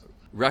 Yeah.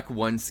 Wreck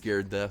 1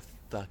 scared the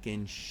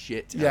fucking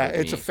shit Yeah, out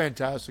of it's me. a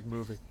fantastic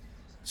movie.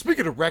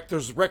 Speaking of Wreck,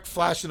 there's Wreck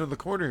flashing in the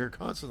corner here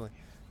constantly.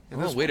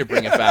 Oh, way to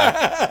bring it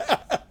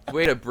back.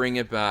 Way to bring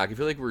it back. I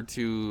feel like we're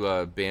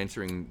two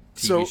bantering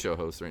TV show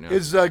hosts right now.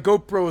 His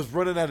GoPro is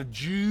running out of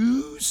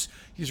juice.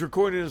 He's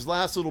recording his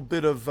last little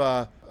bit of,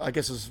 I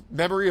guess, his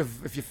memory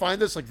of, if you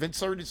find this, like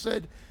Vince already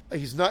said,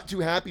 he's not too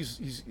happy.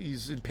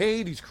 He's in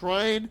pain. He's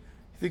crying.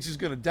 He thinks he's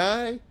going to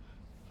die.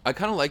 I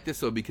kind of like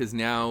this, though, because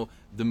now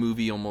the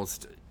movie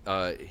almost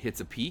hits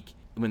a peak.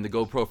 When the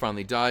GoPro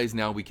finally dies,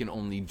 now we can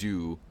only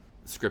do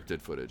scripted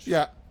footage.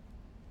 Yeah.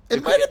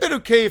 It might have been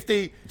okay if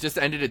they just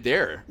ended it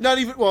there. Not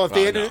even if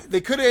they ended it,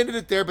 they could have ended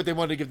it there, but they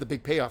wanted to give the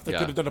big payoff. They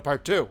could have done a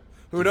part 2.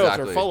 Who knows,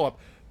 or follow up.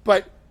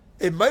 But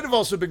it might have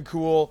also been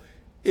cool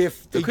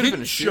if they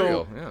didn't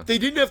show. Yeah. They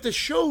didn't have to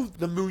show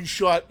the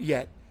moonshot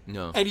yet.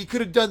 No. And he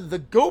could have done the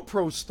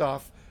GoPro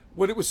stuff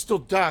when it was still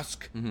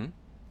dusk. Mm-hmm.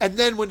 And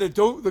then when the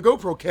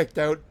GoPro kicked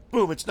out,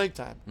 boom, it's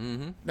nighttime.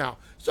 Mm-hmm. Now,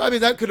 so I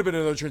mean, that could have been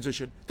another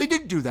transition. They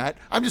didn't do that.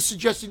 I'm just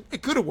suggesting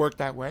it could have worked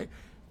that way,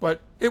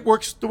 but it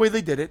works the way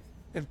they did it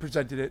and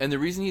presented it. And the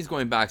reason he's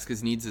going back is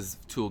because he needs his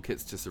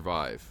toolkits to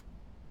survive.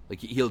 Like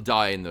he'll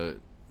die in the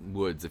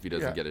woods if he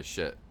doesn't get his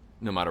shit,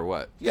 no matter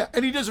what. Yeah,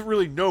 and he doesn't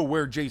really know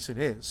where Jason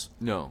is.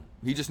 No,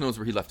 he just knows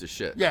where he left his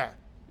shit. Yeah,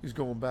 he's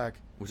going back,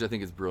 which I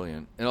think is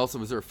brilliant. And also,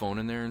 was there a phone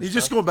in there? And he's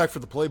just going back for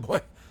the Playboy.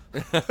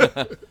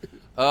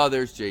 Oh,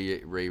 there's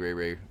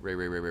Ray.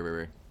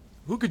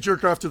 Who could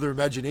jerk off to their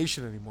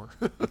imagination anymore?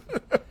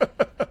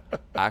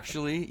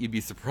 Actually, you'd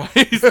be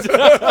surprised.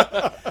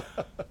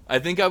 I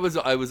think I was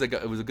like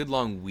it was a good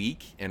long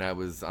week, and I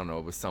was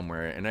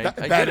somewhere, and I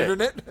bad did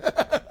internet.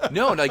 It.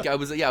 No, like I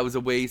was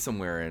away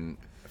somewhere, and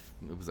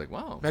it was like,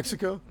 wow,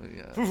 Mexico.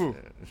 Yeah.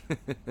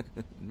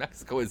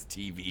 Mexico is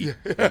TV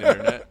and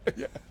internet.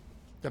 Yeah.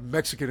 The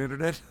Mexican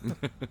internet.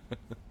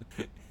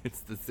 It's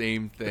the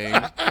same thing.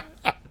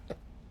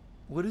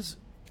 What is?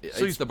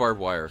 So it's the barbed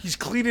wire. He's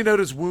cleaning out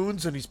his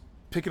wounds and he's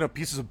picking up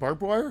pieces of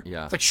barbed wire.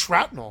 Yeah, it's like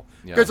shrapnel.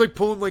 Yeah. The guy's like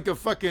pulling like a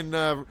fucking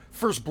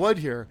First Blood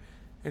here,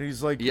 and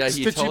he's like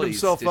stitching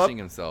himself up.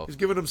 He's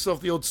giving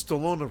himself the old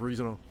Stallone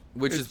reason.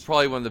 Which is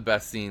probably one of the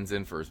best scenes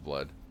in First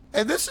Blood.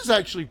 And this is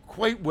actually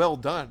quite well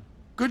done.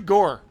 Good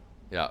gore.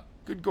 Yeah.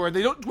 Good gore. And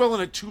they don't dwell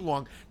on it too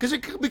long because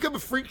it could become a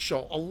freak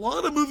show. A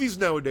lot of movies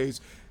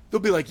nowadays, they'll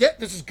be like, yeah,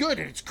 this is good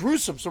and it's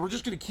gruesome, so we're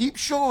just going to keep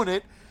showing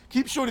it.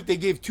 They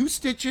gave 2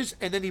 stitches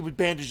and then he would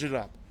bandage it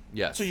up.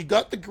 Yes. So you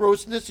got the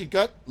grossness,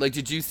 Like,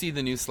 did you see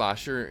the new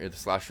Slasher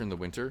in the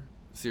Winter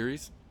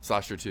series?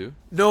 Slasher 2?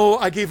 No,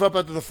 I gave up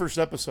after the first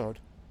episode.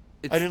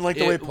 I didn't like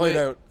the way it played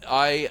out.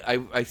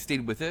 I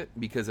stayed with it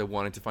because I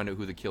wanted to find out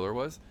who the killer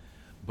was.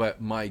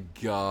 But my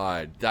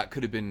God, that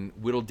could have been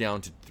whittled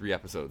down to 3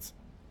 episodes.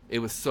 It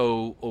was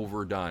so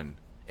overdone.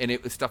 And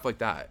it was stuff like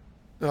that.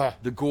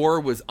 The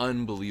gore was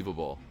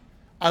unbelievable.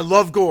 I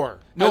love gore.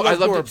 No, I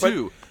loved it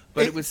too.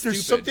 But it was stupid.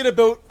 There's something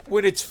about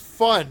when it's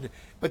fun,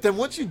 but then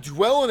once you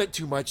dwell on it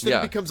too much, then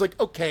it becomes like,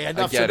 okay,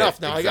 enough's enough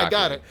now. Exactly. I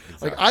got it.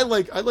 Exactly.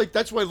 Like I like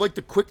that's why I like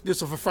the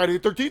quickness of a Friday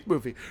the 13th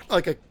movie.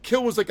 Like a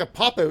kill was like a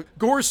pop out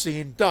gore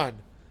scene done.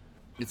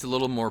 It's a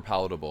little more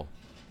palatable.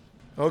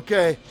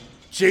 Okay,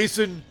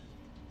 Jason.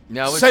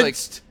 Now it's like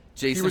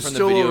Jason from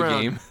the video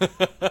game.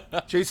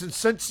 Jason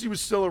sensed he was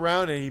still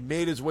around, and he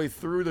made his way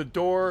through the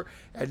door,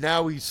 and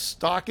now he's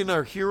stalking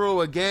our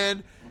hero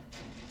again.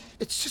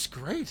 It's just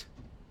great.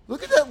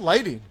 Look at that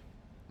lighting.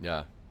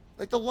 Yeah.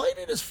 Like, the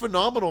lighting is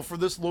phenomenal for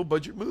this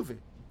low-budget movie.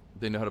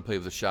 They know how to play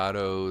with the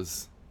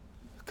shadows.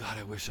 God,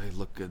 I wish I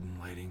looked good in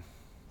lighting.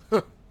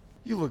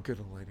 You look good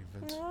in lighting,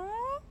 Vince.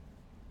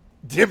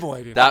 Dim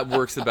lighting. That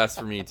works the best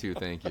for me, too.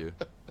 Thank you.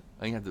 I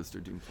think I have to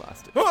start doing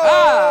plastic.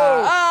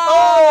 Oh!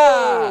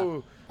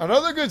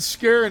 Another good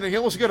scare, and he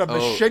almost got a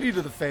machete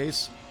to the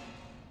face.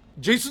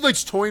 Jason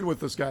likes toying with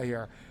this guy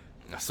here.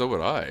 So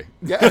would I.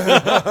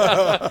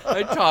 Yeah.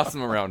 I'd toss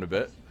him around a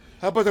bit.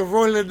 How about the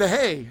roll in the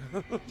hay?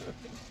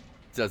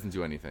 Doesn't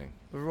do anything.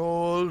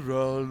 Roll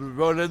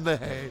in the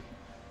hay.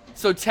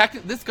 So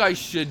this guy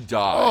should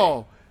die.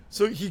 Oh,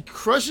 so he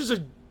crushes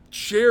a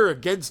chair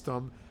against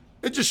him.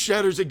 It just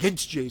shatters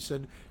against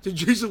Jason. Then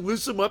Jason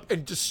lifts him up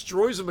and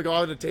destroys him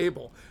on the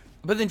table.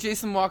 But then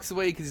Jason walks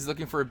away because he's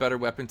looking for a better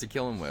weapon to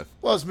kill him with.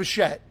 Well, it's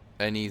machete.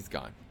 And he's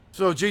gone.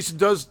 So Jason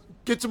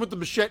gets him with the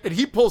machete, and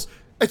he pulls.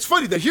 It's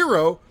funny, the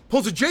hero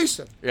pulls a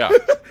Jason. Yeah,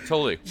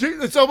 totally.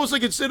 It's almost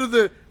like instead of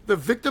the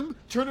victim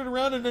turning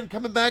around and then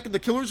coming back and the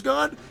killer's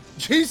gone,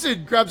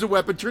 Jason grabs a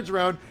weapon, turns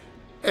around,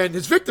 and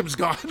his victim's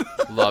gone.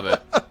 Love it.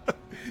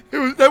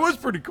 That was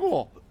pretty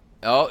cool.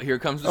 Oh, here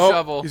comes the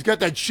shovel. He's got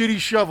that shitty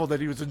shovel that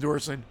he was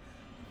endorsing.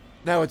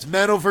 Now it's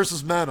Mano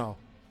versus Mano.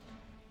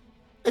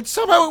 And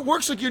somehow it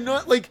works. Like, you're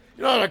not like,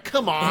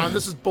 come on,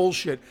 this is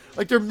bullshit.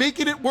 Like, they're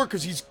making it work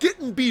because he's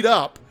getting beat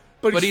up.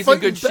 But he's in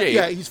good shape.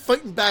 Yeah, he's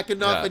fighting back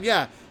enough.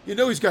 Yeah. And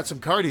he's got some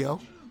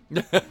cardio.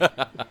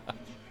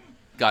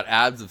 Got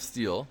abs of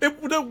steel.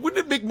 Wouldn't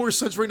it make more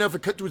sense right now if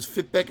it cut to his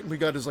Fitbit and we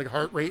got his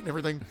heart rate and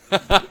everything?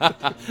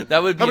 That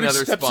would be How many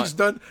another steps he's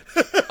done?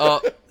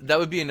 That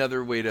would be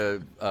another way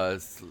to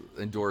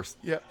endorse.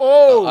 Yeah.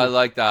 Oh, I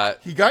like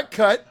that. He got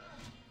cut.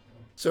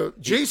 So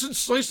Jason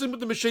sliced him with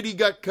the machete. He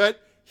got cut.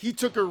 He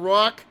took a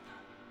rock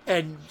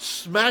and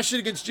smashed it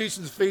against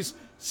Jason's face,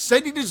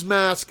 sending his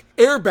mask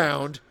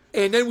airbound.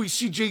 And then we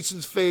see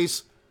Jason's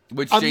face.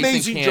 Which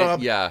amazing Jason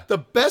job. Yeah. The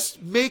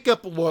best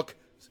makeup look,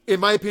 in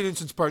my opinion,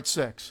 since part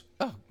 6.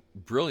 Oh,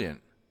 brilliant.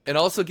 It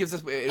also gives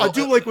us... I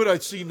do like what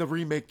I've seen in the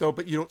remake, though,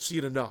 but you don't see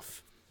it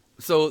enough.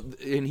 So,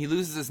 and he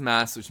loses his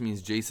mask, which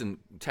means Jason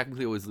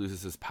technically always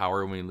loses his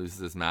power when he loses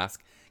his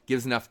mask,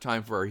 gives enough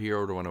time for our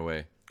hero to run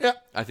away. Yeah.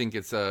 I think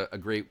it's a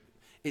great.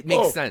 It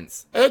makes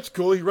sense. That's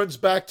cool. He runs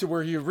back to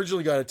where he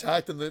originally got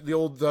attacked, and the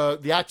old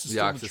the axe is The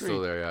still in axe the is tree.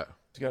 still there, yeah.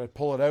 He's got to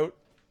pull it out.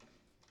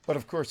 But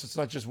of course, it's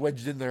not just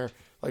wedged in there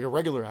like a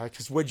regular axe.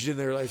 It's wedged in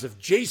there as if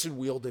Jason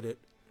wielded it.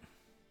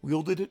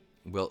 Wielded it?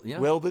 Well, yeah.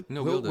 Welded?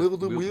 No, Wielded.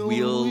 wielded.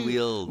 Wielded.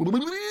 Wheel. The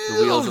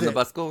wheels on the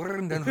bus go.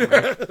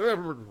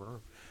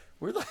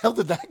 Where the hell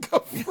did that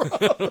come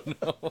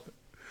from?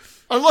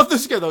 I love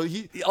this guy though.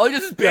 He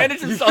just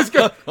bandaged himself.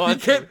 He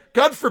can't.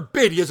 God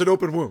forbid he has an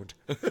open wound.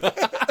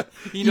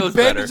 He knows he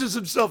better. bandages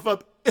himself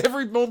up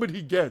every moment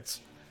he gets.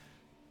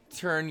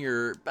 Turn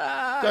your Do I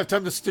back. have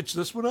time to stitch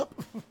this one up?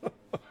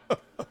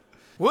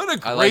 What a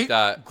great, I like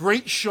that.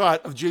 great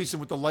shot of Jason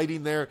with the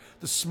lighting there,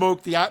 the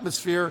smoke, the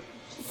atmosphere.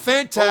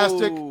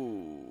 Fantastic.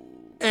 Oh.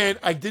 And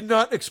I did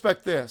not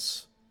expect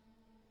this.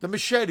 The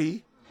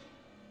machete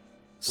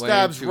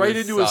stabs right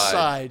into his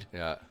side.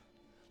 Yeah.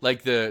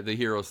 Like the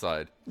hero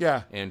side.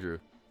 Yeah. Andrew.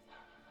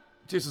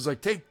 Jason's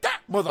like, take that,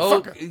 Oh,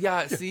 motherfucker.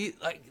 yeah. See,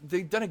 like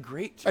they've done a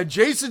great job. And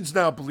Jason's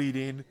now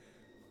bleeding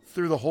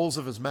through the holes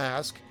of his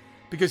mask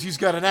because he's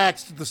got an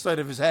axe to the side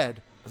of his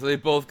head. So they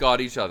both got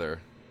each other.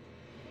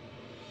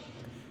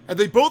 And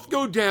they both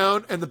go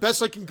down, and the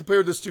best I can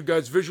compare this to,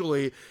 guys,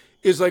 visually,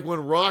 is like when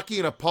Rocky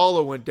and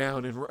Apollo went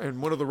down in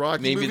one of the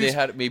Rocky Maybe movies.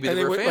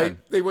 they were a fan.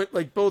 They went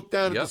like both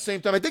down at Yep. the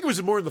same time. I think it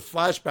was more in the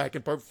flashback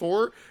in part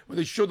 4 where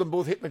they showed them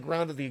both hitting the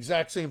ground at the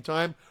exact same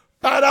time.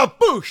 Bada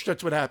boosh!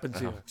 That's what happens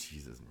here. Oh,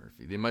 Jesus,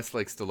 Murphy. They must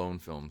like Stallone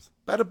films.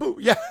 Bada boo.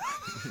 Yeah.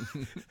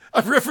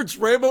 I've referenced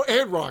Rambo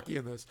and Rocky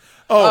in this.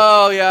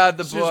 Oh, yeah,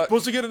 the So you're book.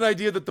 supposed to get an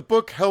idea that the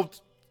book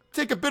helped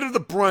take a bit of the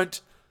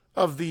brunt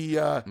of the.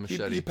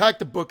 Machete. He packed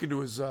the book into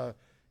his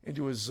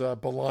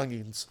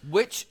belongings.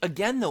 Which,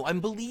 again, though, I'm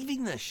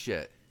believing this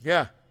shit.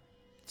 Yeah,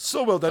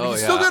 so well done. Oh,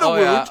 He's yeah. still got a oh,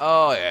 wound. Yeah.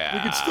 Oh, yeah.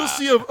 You can still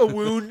see a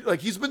wound. Like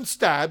he's been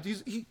stabbed.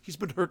 He's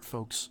been hurt,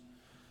 folks.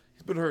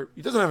 He's been hurt.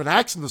 He doesn't have an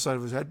axe in the side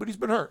of his head, but he's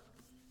been hurt.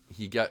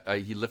 He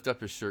lifted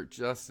up his shirt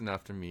just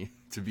enough to me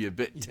to be a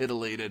bit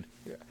titillated.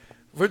 Yeah.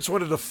 Vince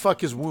wanted to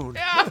fuck his wound.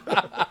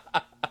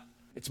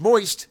 It's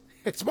moist.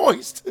 It's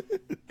moist.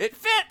 It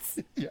fits.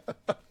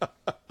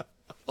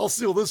 I'll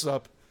seal this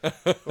up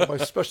with my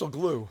special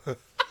glue.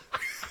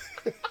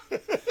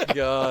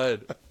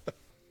 God.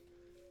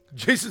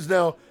 Jason's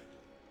now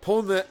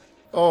pulling the.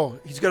 Oh,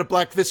 he's got a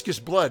black viscous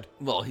blood.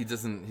 Well,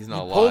 he's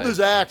not alive. Pulled his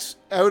axe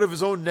out of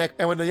his own neck,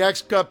 and when the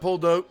axe got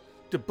pulled out,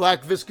 the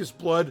black viscous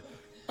blood.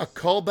 A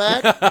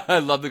callback. I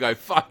love the guy.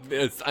 Fuck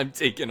this. I'm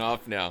taking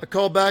off now. A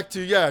callback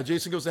to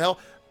Jason Goes to Hell.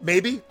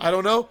 Maybe, I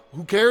don't know.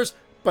 Who cares?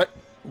 But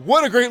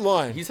what a great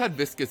line. He's had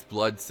viscous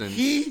blood since.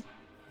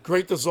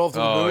 Great dissolve to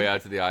the Oh moon. yeah,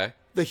 to the eye.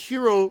 The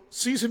hero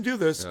sees him do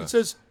this and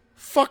says,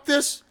 "Fuck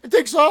this," and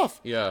takes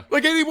off. Yeah.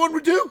 Like anyone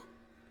would do.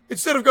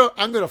 Instead of go,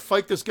 I'm going to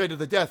fight this guy to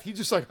the death. He's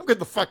just like, I'm getting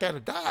the fuck out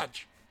of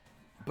Dodge.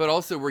 But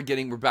also, we're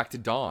back to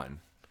dawn.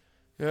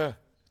 Yeah.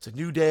 It's a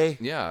new day.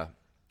 Yeah.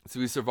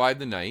 So we survived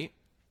the night.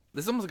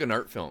 This is almost like an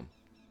art film,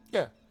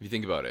 Yeah. if you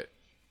think about it.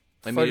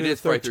 I mean, Friday it the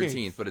is Friday 13th.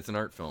 13th, but it's an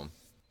art film.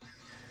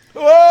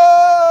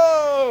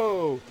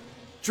 Whoa!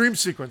 Dream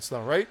sequence,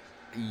 though, right?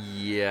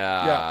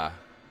 Yeah.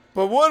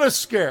 But what a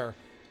scare.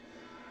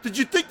 Did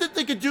you think that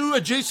they could do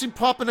a Jason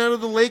popping out of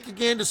the lake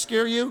again to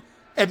scare you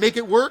and make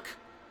it work?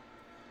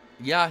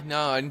 Yeah,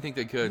 no, I didn't think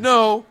they could.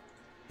 No,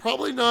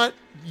 probably not.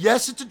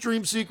 Yes, it's a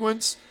dream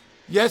sequence.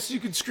 Yes, you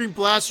can scream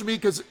blasphemy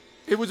because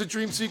it was a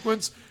dream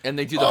sequence. And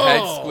they do the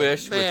head Oh,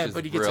 squish, man, which is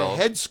but he gets brill. a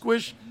head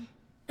squish,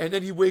 and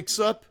then he wakes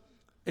up,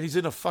 and he's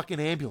in a fucking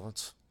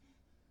ambulance.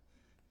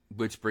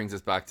 Which brings us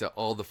back to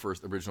all the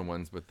first original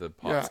ones with the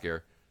pop Yeah.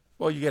 scare.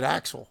 Well, you get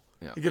Axel.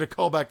 Yeah. You get a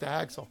callback to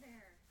Axel.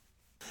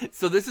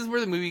 So this is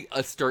where the movie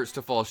starts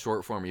to fall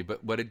short for me,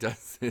 but what it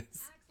does is...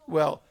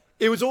 Well,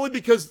 it was only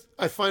because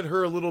I find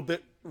her a little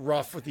bit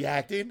rough with the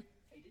acting.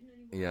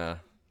 Yeah.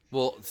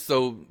 Well,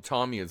 so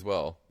Tommy as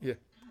well. Yeah.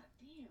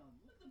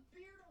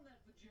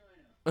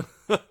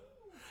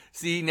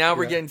 See, now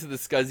we're getting to the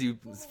scuzzy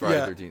Friday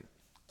Yeah. 13th.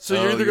 So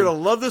you're either you're- going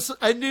to love this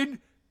ending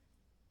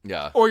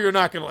Yeah. or you're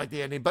not going to like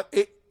the ending. But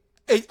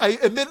I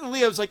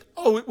admittedly, I was like,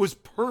 oh, it was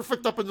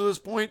perfect up until this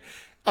point,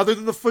 other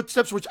than the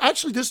footsteps, which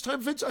actually this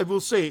time, Vince, I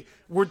will say,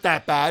 weren't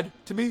that bad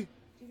to me.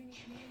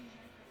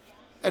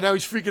 And now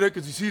he's freaking out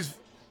because he sees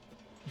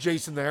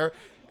Jason there,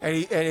 and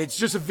it's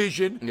just a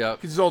vision Yep.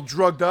 because he's all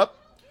drugged up.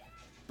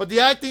 But the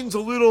acting's a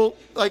little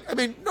like, I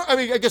mean,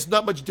 I guess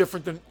not much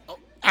different than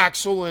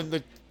Axel and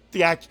the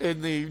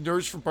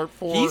nurse from part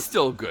 4. He's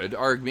still good.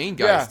 Our main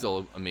guy Yeah. is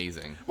still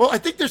amazing. Well, I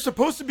think they're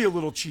supposed to be a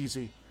little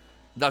cheesy.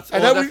 That's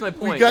And well, then that's my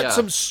point. we got yeah.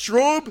 some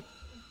strobe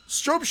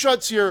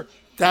shots here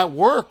that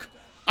work.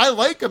 I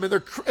like them, and they're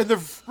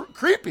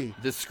creepy.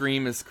 The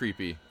scream is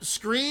creepy.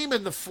 Scream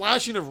and the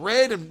flashing of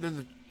red, and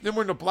then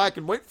we're in the black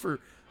and white for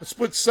a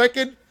split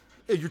second.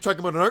 You're talking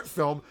about an art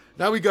film.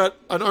 Now we got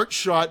an art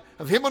shot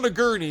of him on a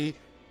gurney,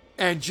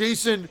 and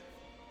Jason,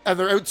 and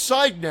they're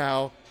outside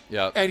now.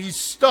 Yeah. And he's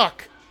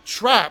stuck,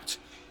 trapped,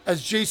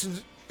 as Jason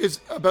is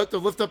about to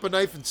lift up a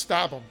knife and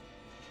stab him.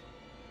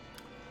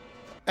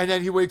 And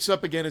then he wakes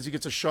up again as he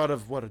gets a shot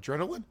of what,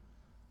 adrenaline?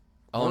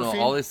 Oh Morphine?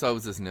 no! All I saw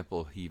was his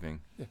nipple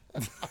heaving.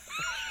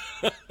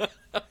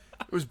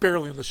 It was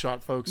barely in the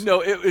shot, folks.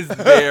 No, it was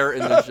there in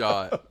the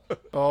shot.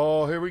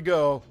 Oh, here we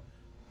go.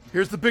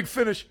 Here's the big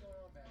finish.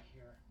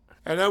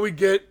 And now we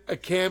get a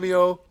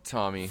cameo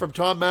Tommy from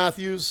Tom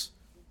Matthews,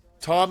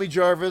 Tommy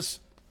Jarvis,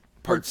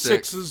 Part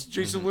 6's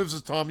Jason Lives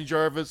as Tommy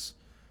Jarvis,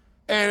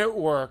 and it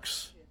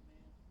works.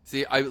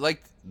 See, I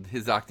liked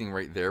his acting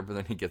right there, but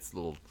then he gets a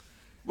little.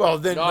 Well,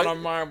 then, Not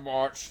on my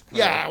watch.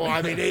 yeah. Well,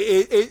 I mean,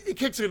 it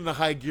kicks it into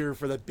high gear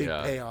for that big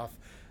payoff.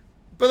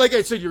 But like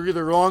I said, you're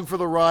either wrong for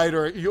the ride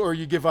or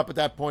you give up at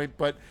that point.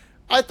 But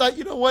I thought,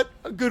 you know what,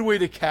 a good way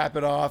to cap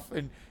it off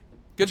and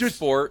Good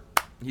sport.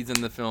 He's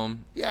in the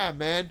film. Yeah,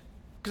 man.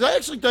 Because I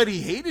actually thought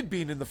he hated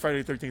being in the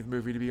Friday the 13th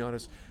movie, to be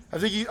honest. I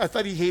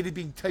thought he hated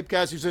being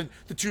typecast. He was in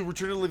the 2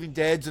 Return of the Living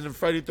Deads and then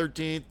Friday the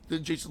 13th,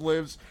 then Jason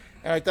Lives.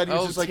 And I thought he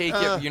was just like, take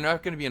it. You're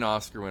not going to be an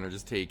Oscar winner.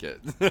 Just take it.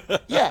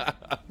 Yeah.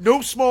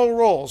 No small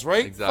roles,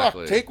 right?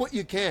 Exactly. Fuck, take what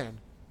you can.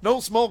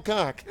 No small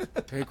cock.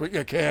 Take what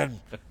you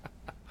can,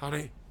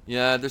 honey.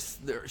 Yeah,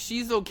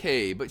 she's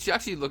okay, but she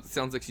actually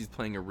sounds like she's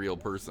playing a real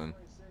person.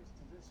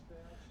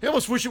 I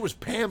almost wish it was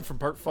Pam from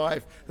Part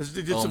 5.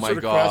 They did Oh some my sort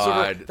of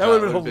God. crossover. That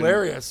would have would've been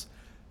hilarious.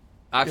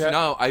 Actually,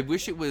 no. I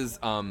wish it was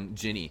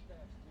Ginny.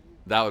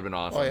 That would have been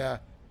awesome. Oh, yeah.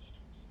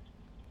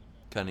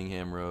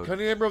 Cunningham Road.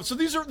 So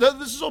this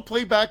is all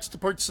playbacks to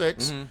Part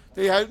 6.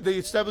 Mm-hmm. They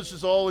established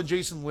this all in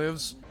Jason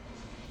Lives.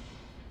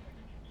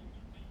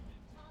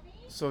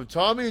 So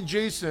Tommy and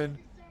Jason,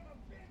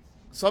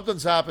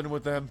 something's happening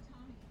with them.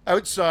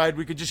 Outside,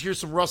 we could just hear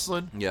some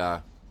rustling.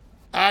 Yeah.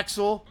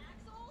 Axel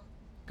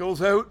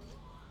goes out.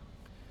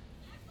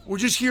 We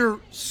just hear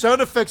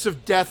sound effects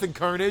of death and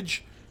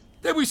carnage.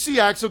 Then we see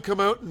Axel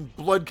come out and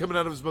blood coming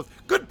out of his mouth.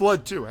 Good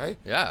blood, too, eh?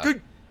 Yeah.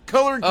 Good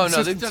color and consistency.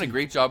 Oh, no, they've done a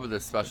great job with the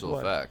special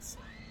effects.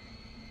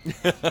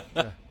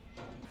 Yeah.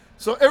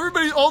 So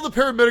all the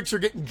paramedics are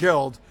getting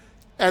killed,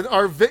 and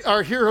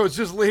our hero is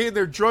just laying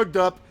there drugged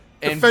up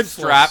and defenseless.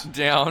 strapped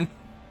down.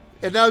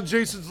 And now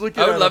Jason's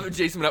looking at him. I would love it.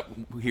 Jason went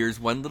up. Here's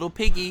one little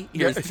piggy.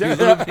 Here's two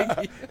little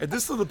piggy. And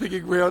this little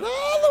piggy ran all the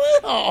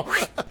way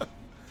home.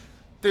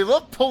 They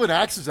love pulling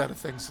axes out of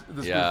things in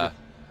this movie.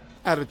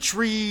 Out of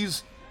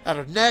trees, out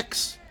of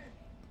necks.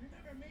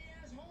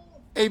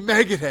 A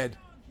maggot head.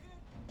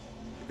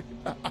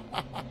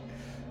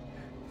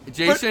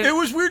 Jason. But it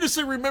was weird to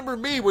say "remember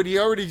me" when he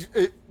already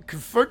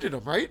confronted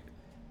him, right?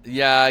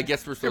 Yeah, I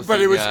guess we're supposed to.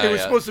 But it was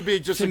supposed to be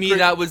just to a me great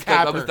that was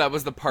capper. that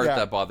was the part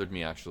that bothered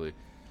me actually.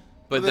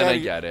 But then I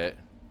get it.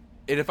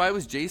 And if I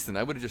was Jason,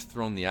 I would have just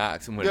thrown the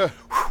axe and went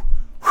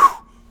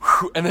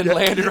and then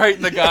landed right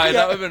in the guy.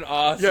 That would have been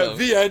awesome. Yeah,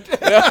 the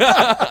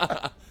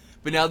end.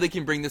 But now they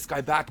can bring this guy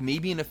back,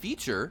 maybe in a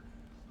feature,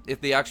 if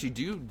they actually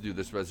do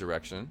this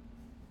resurrection.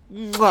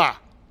 Mwah.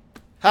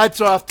 Hats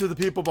off to the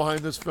people behind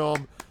this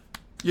film.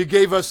 You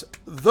gave us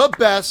the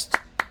best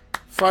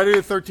Friday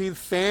the 13th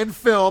fan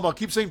film. I'll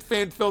keep saying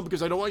fan film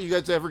because I don't want you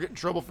guys to ever get in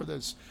trouble for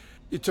this.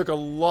 It took a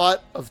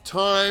lot of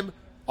time,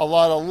 a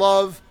lot of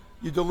love.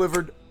 You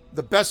delivered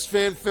the best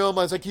fan film,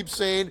 as I keep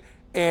saying,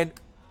 and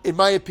in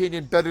my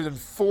opinion, better than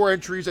 4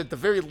 entries at the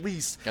very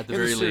least. At the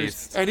very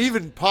least. And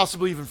even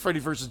possibly Freddy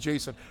vs.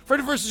 Jason.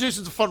 Freddy vs.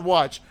 Jason's a fun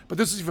watch, but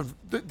this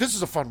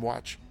is a fun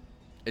watch.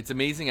 It's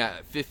amazing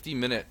at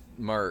 50-minute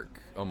mark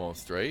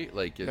almost, right?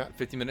 Like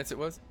 50 minutes it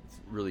was? It's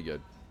really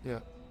good. Yeah.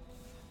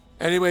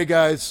 Anyway,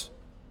 guys,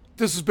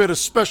 this has been a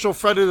special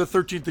Friday the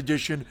 13th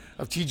edition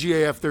of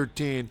TGAF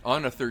 13.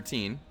 On a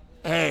 13.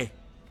 Hey,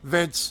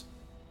 Vince,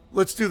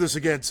 let's do this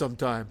again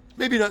sometime.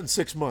 Maybe not in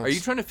 6 months. Are you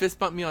trying to fist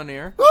bump me on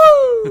air?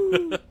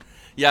 Woo!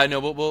 Yeah, no,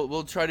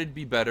 we'll try to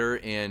be better,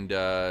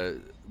 and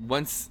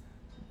once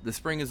the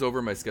spring is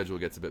over, my schedule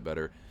gets a bit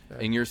better.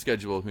 Okay. And your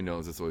schedule, who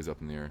knows? It's always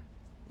up in the air.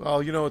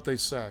 Well, you know what they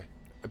say.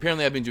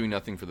 Apparently, I've been doing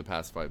nothing for the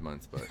past 5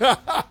 months, but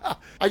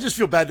I just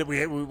feel bad that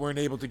we weren't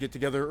able to get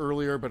together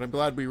earlier, but I'm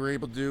glad we were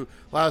able to do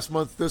last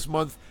month, this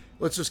month.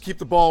 Let's just keep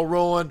the ball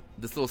rolling.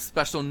 This little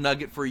special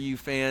nugget for you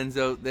fans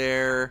out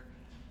there.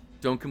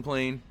 Don't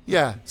complain.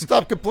 Yeah,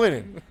 stop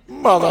complaining,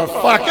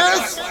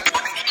 motherfuckers.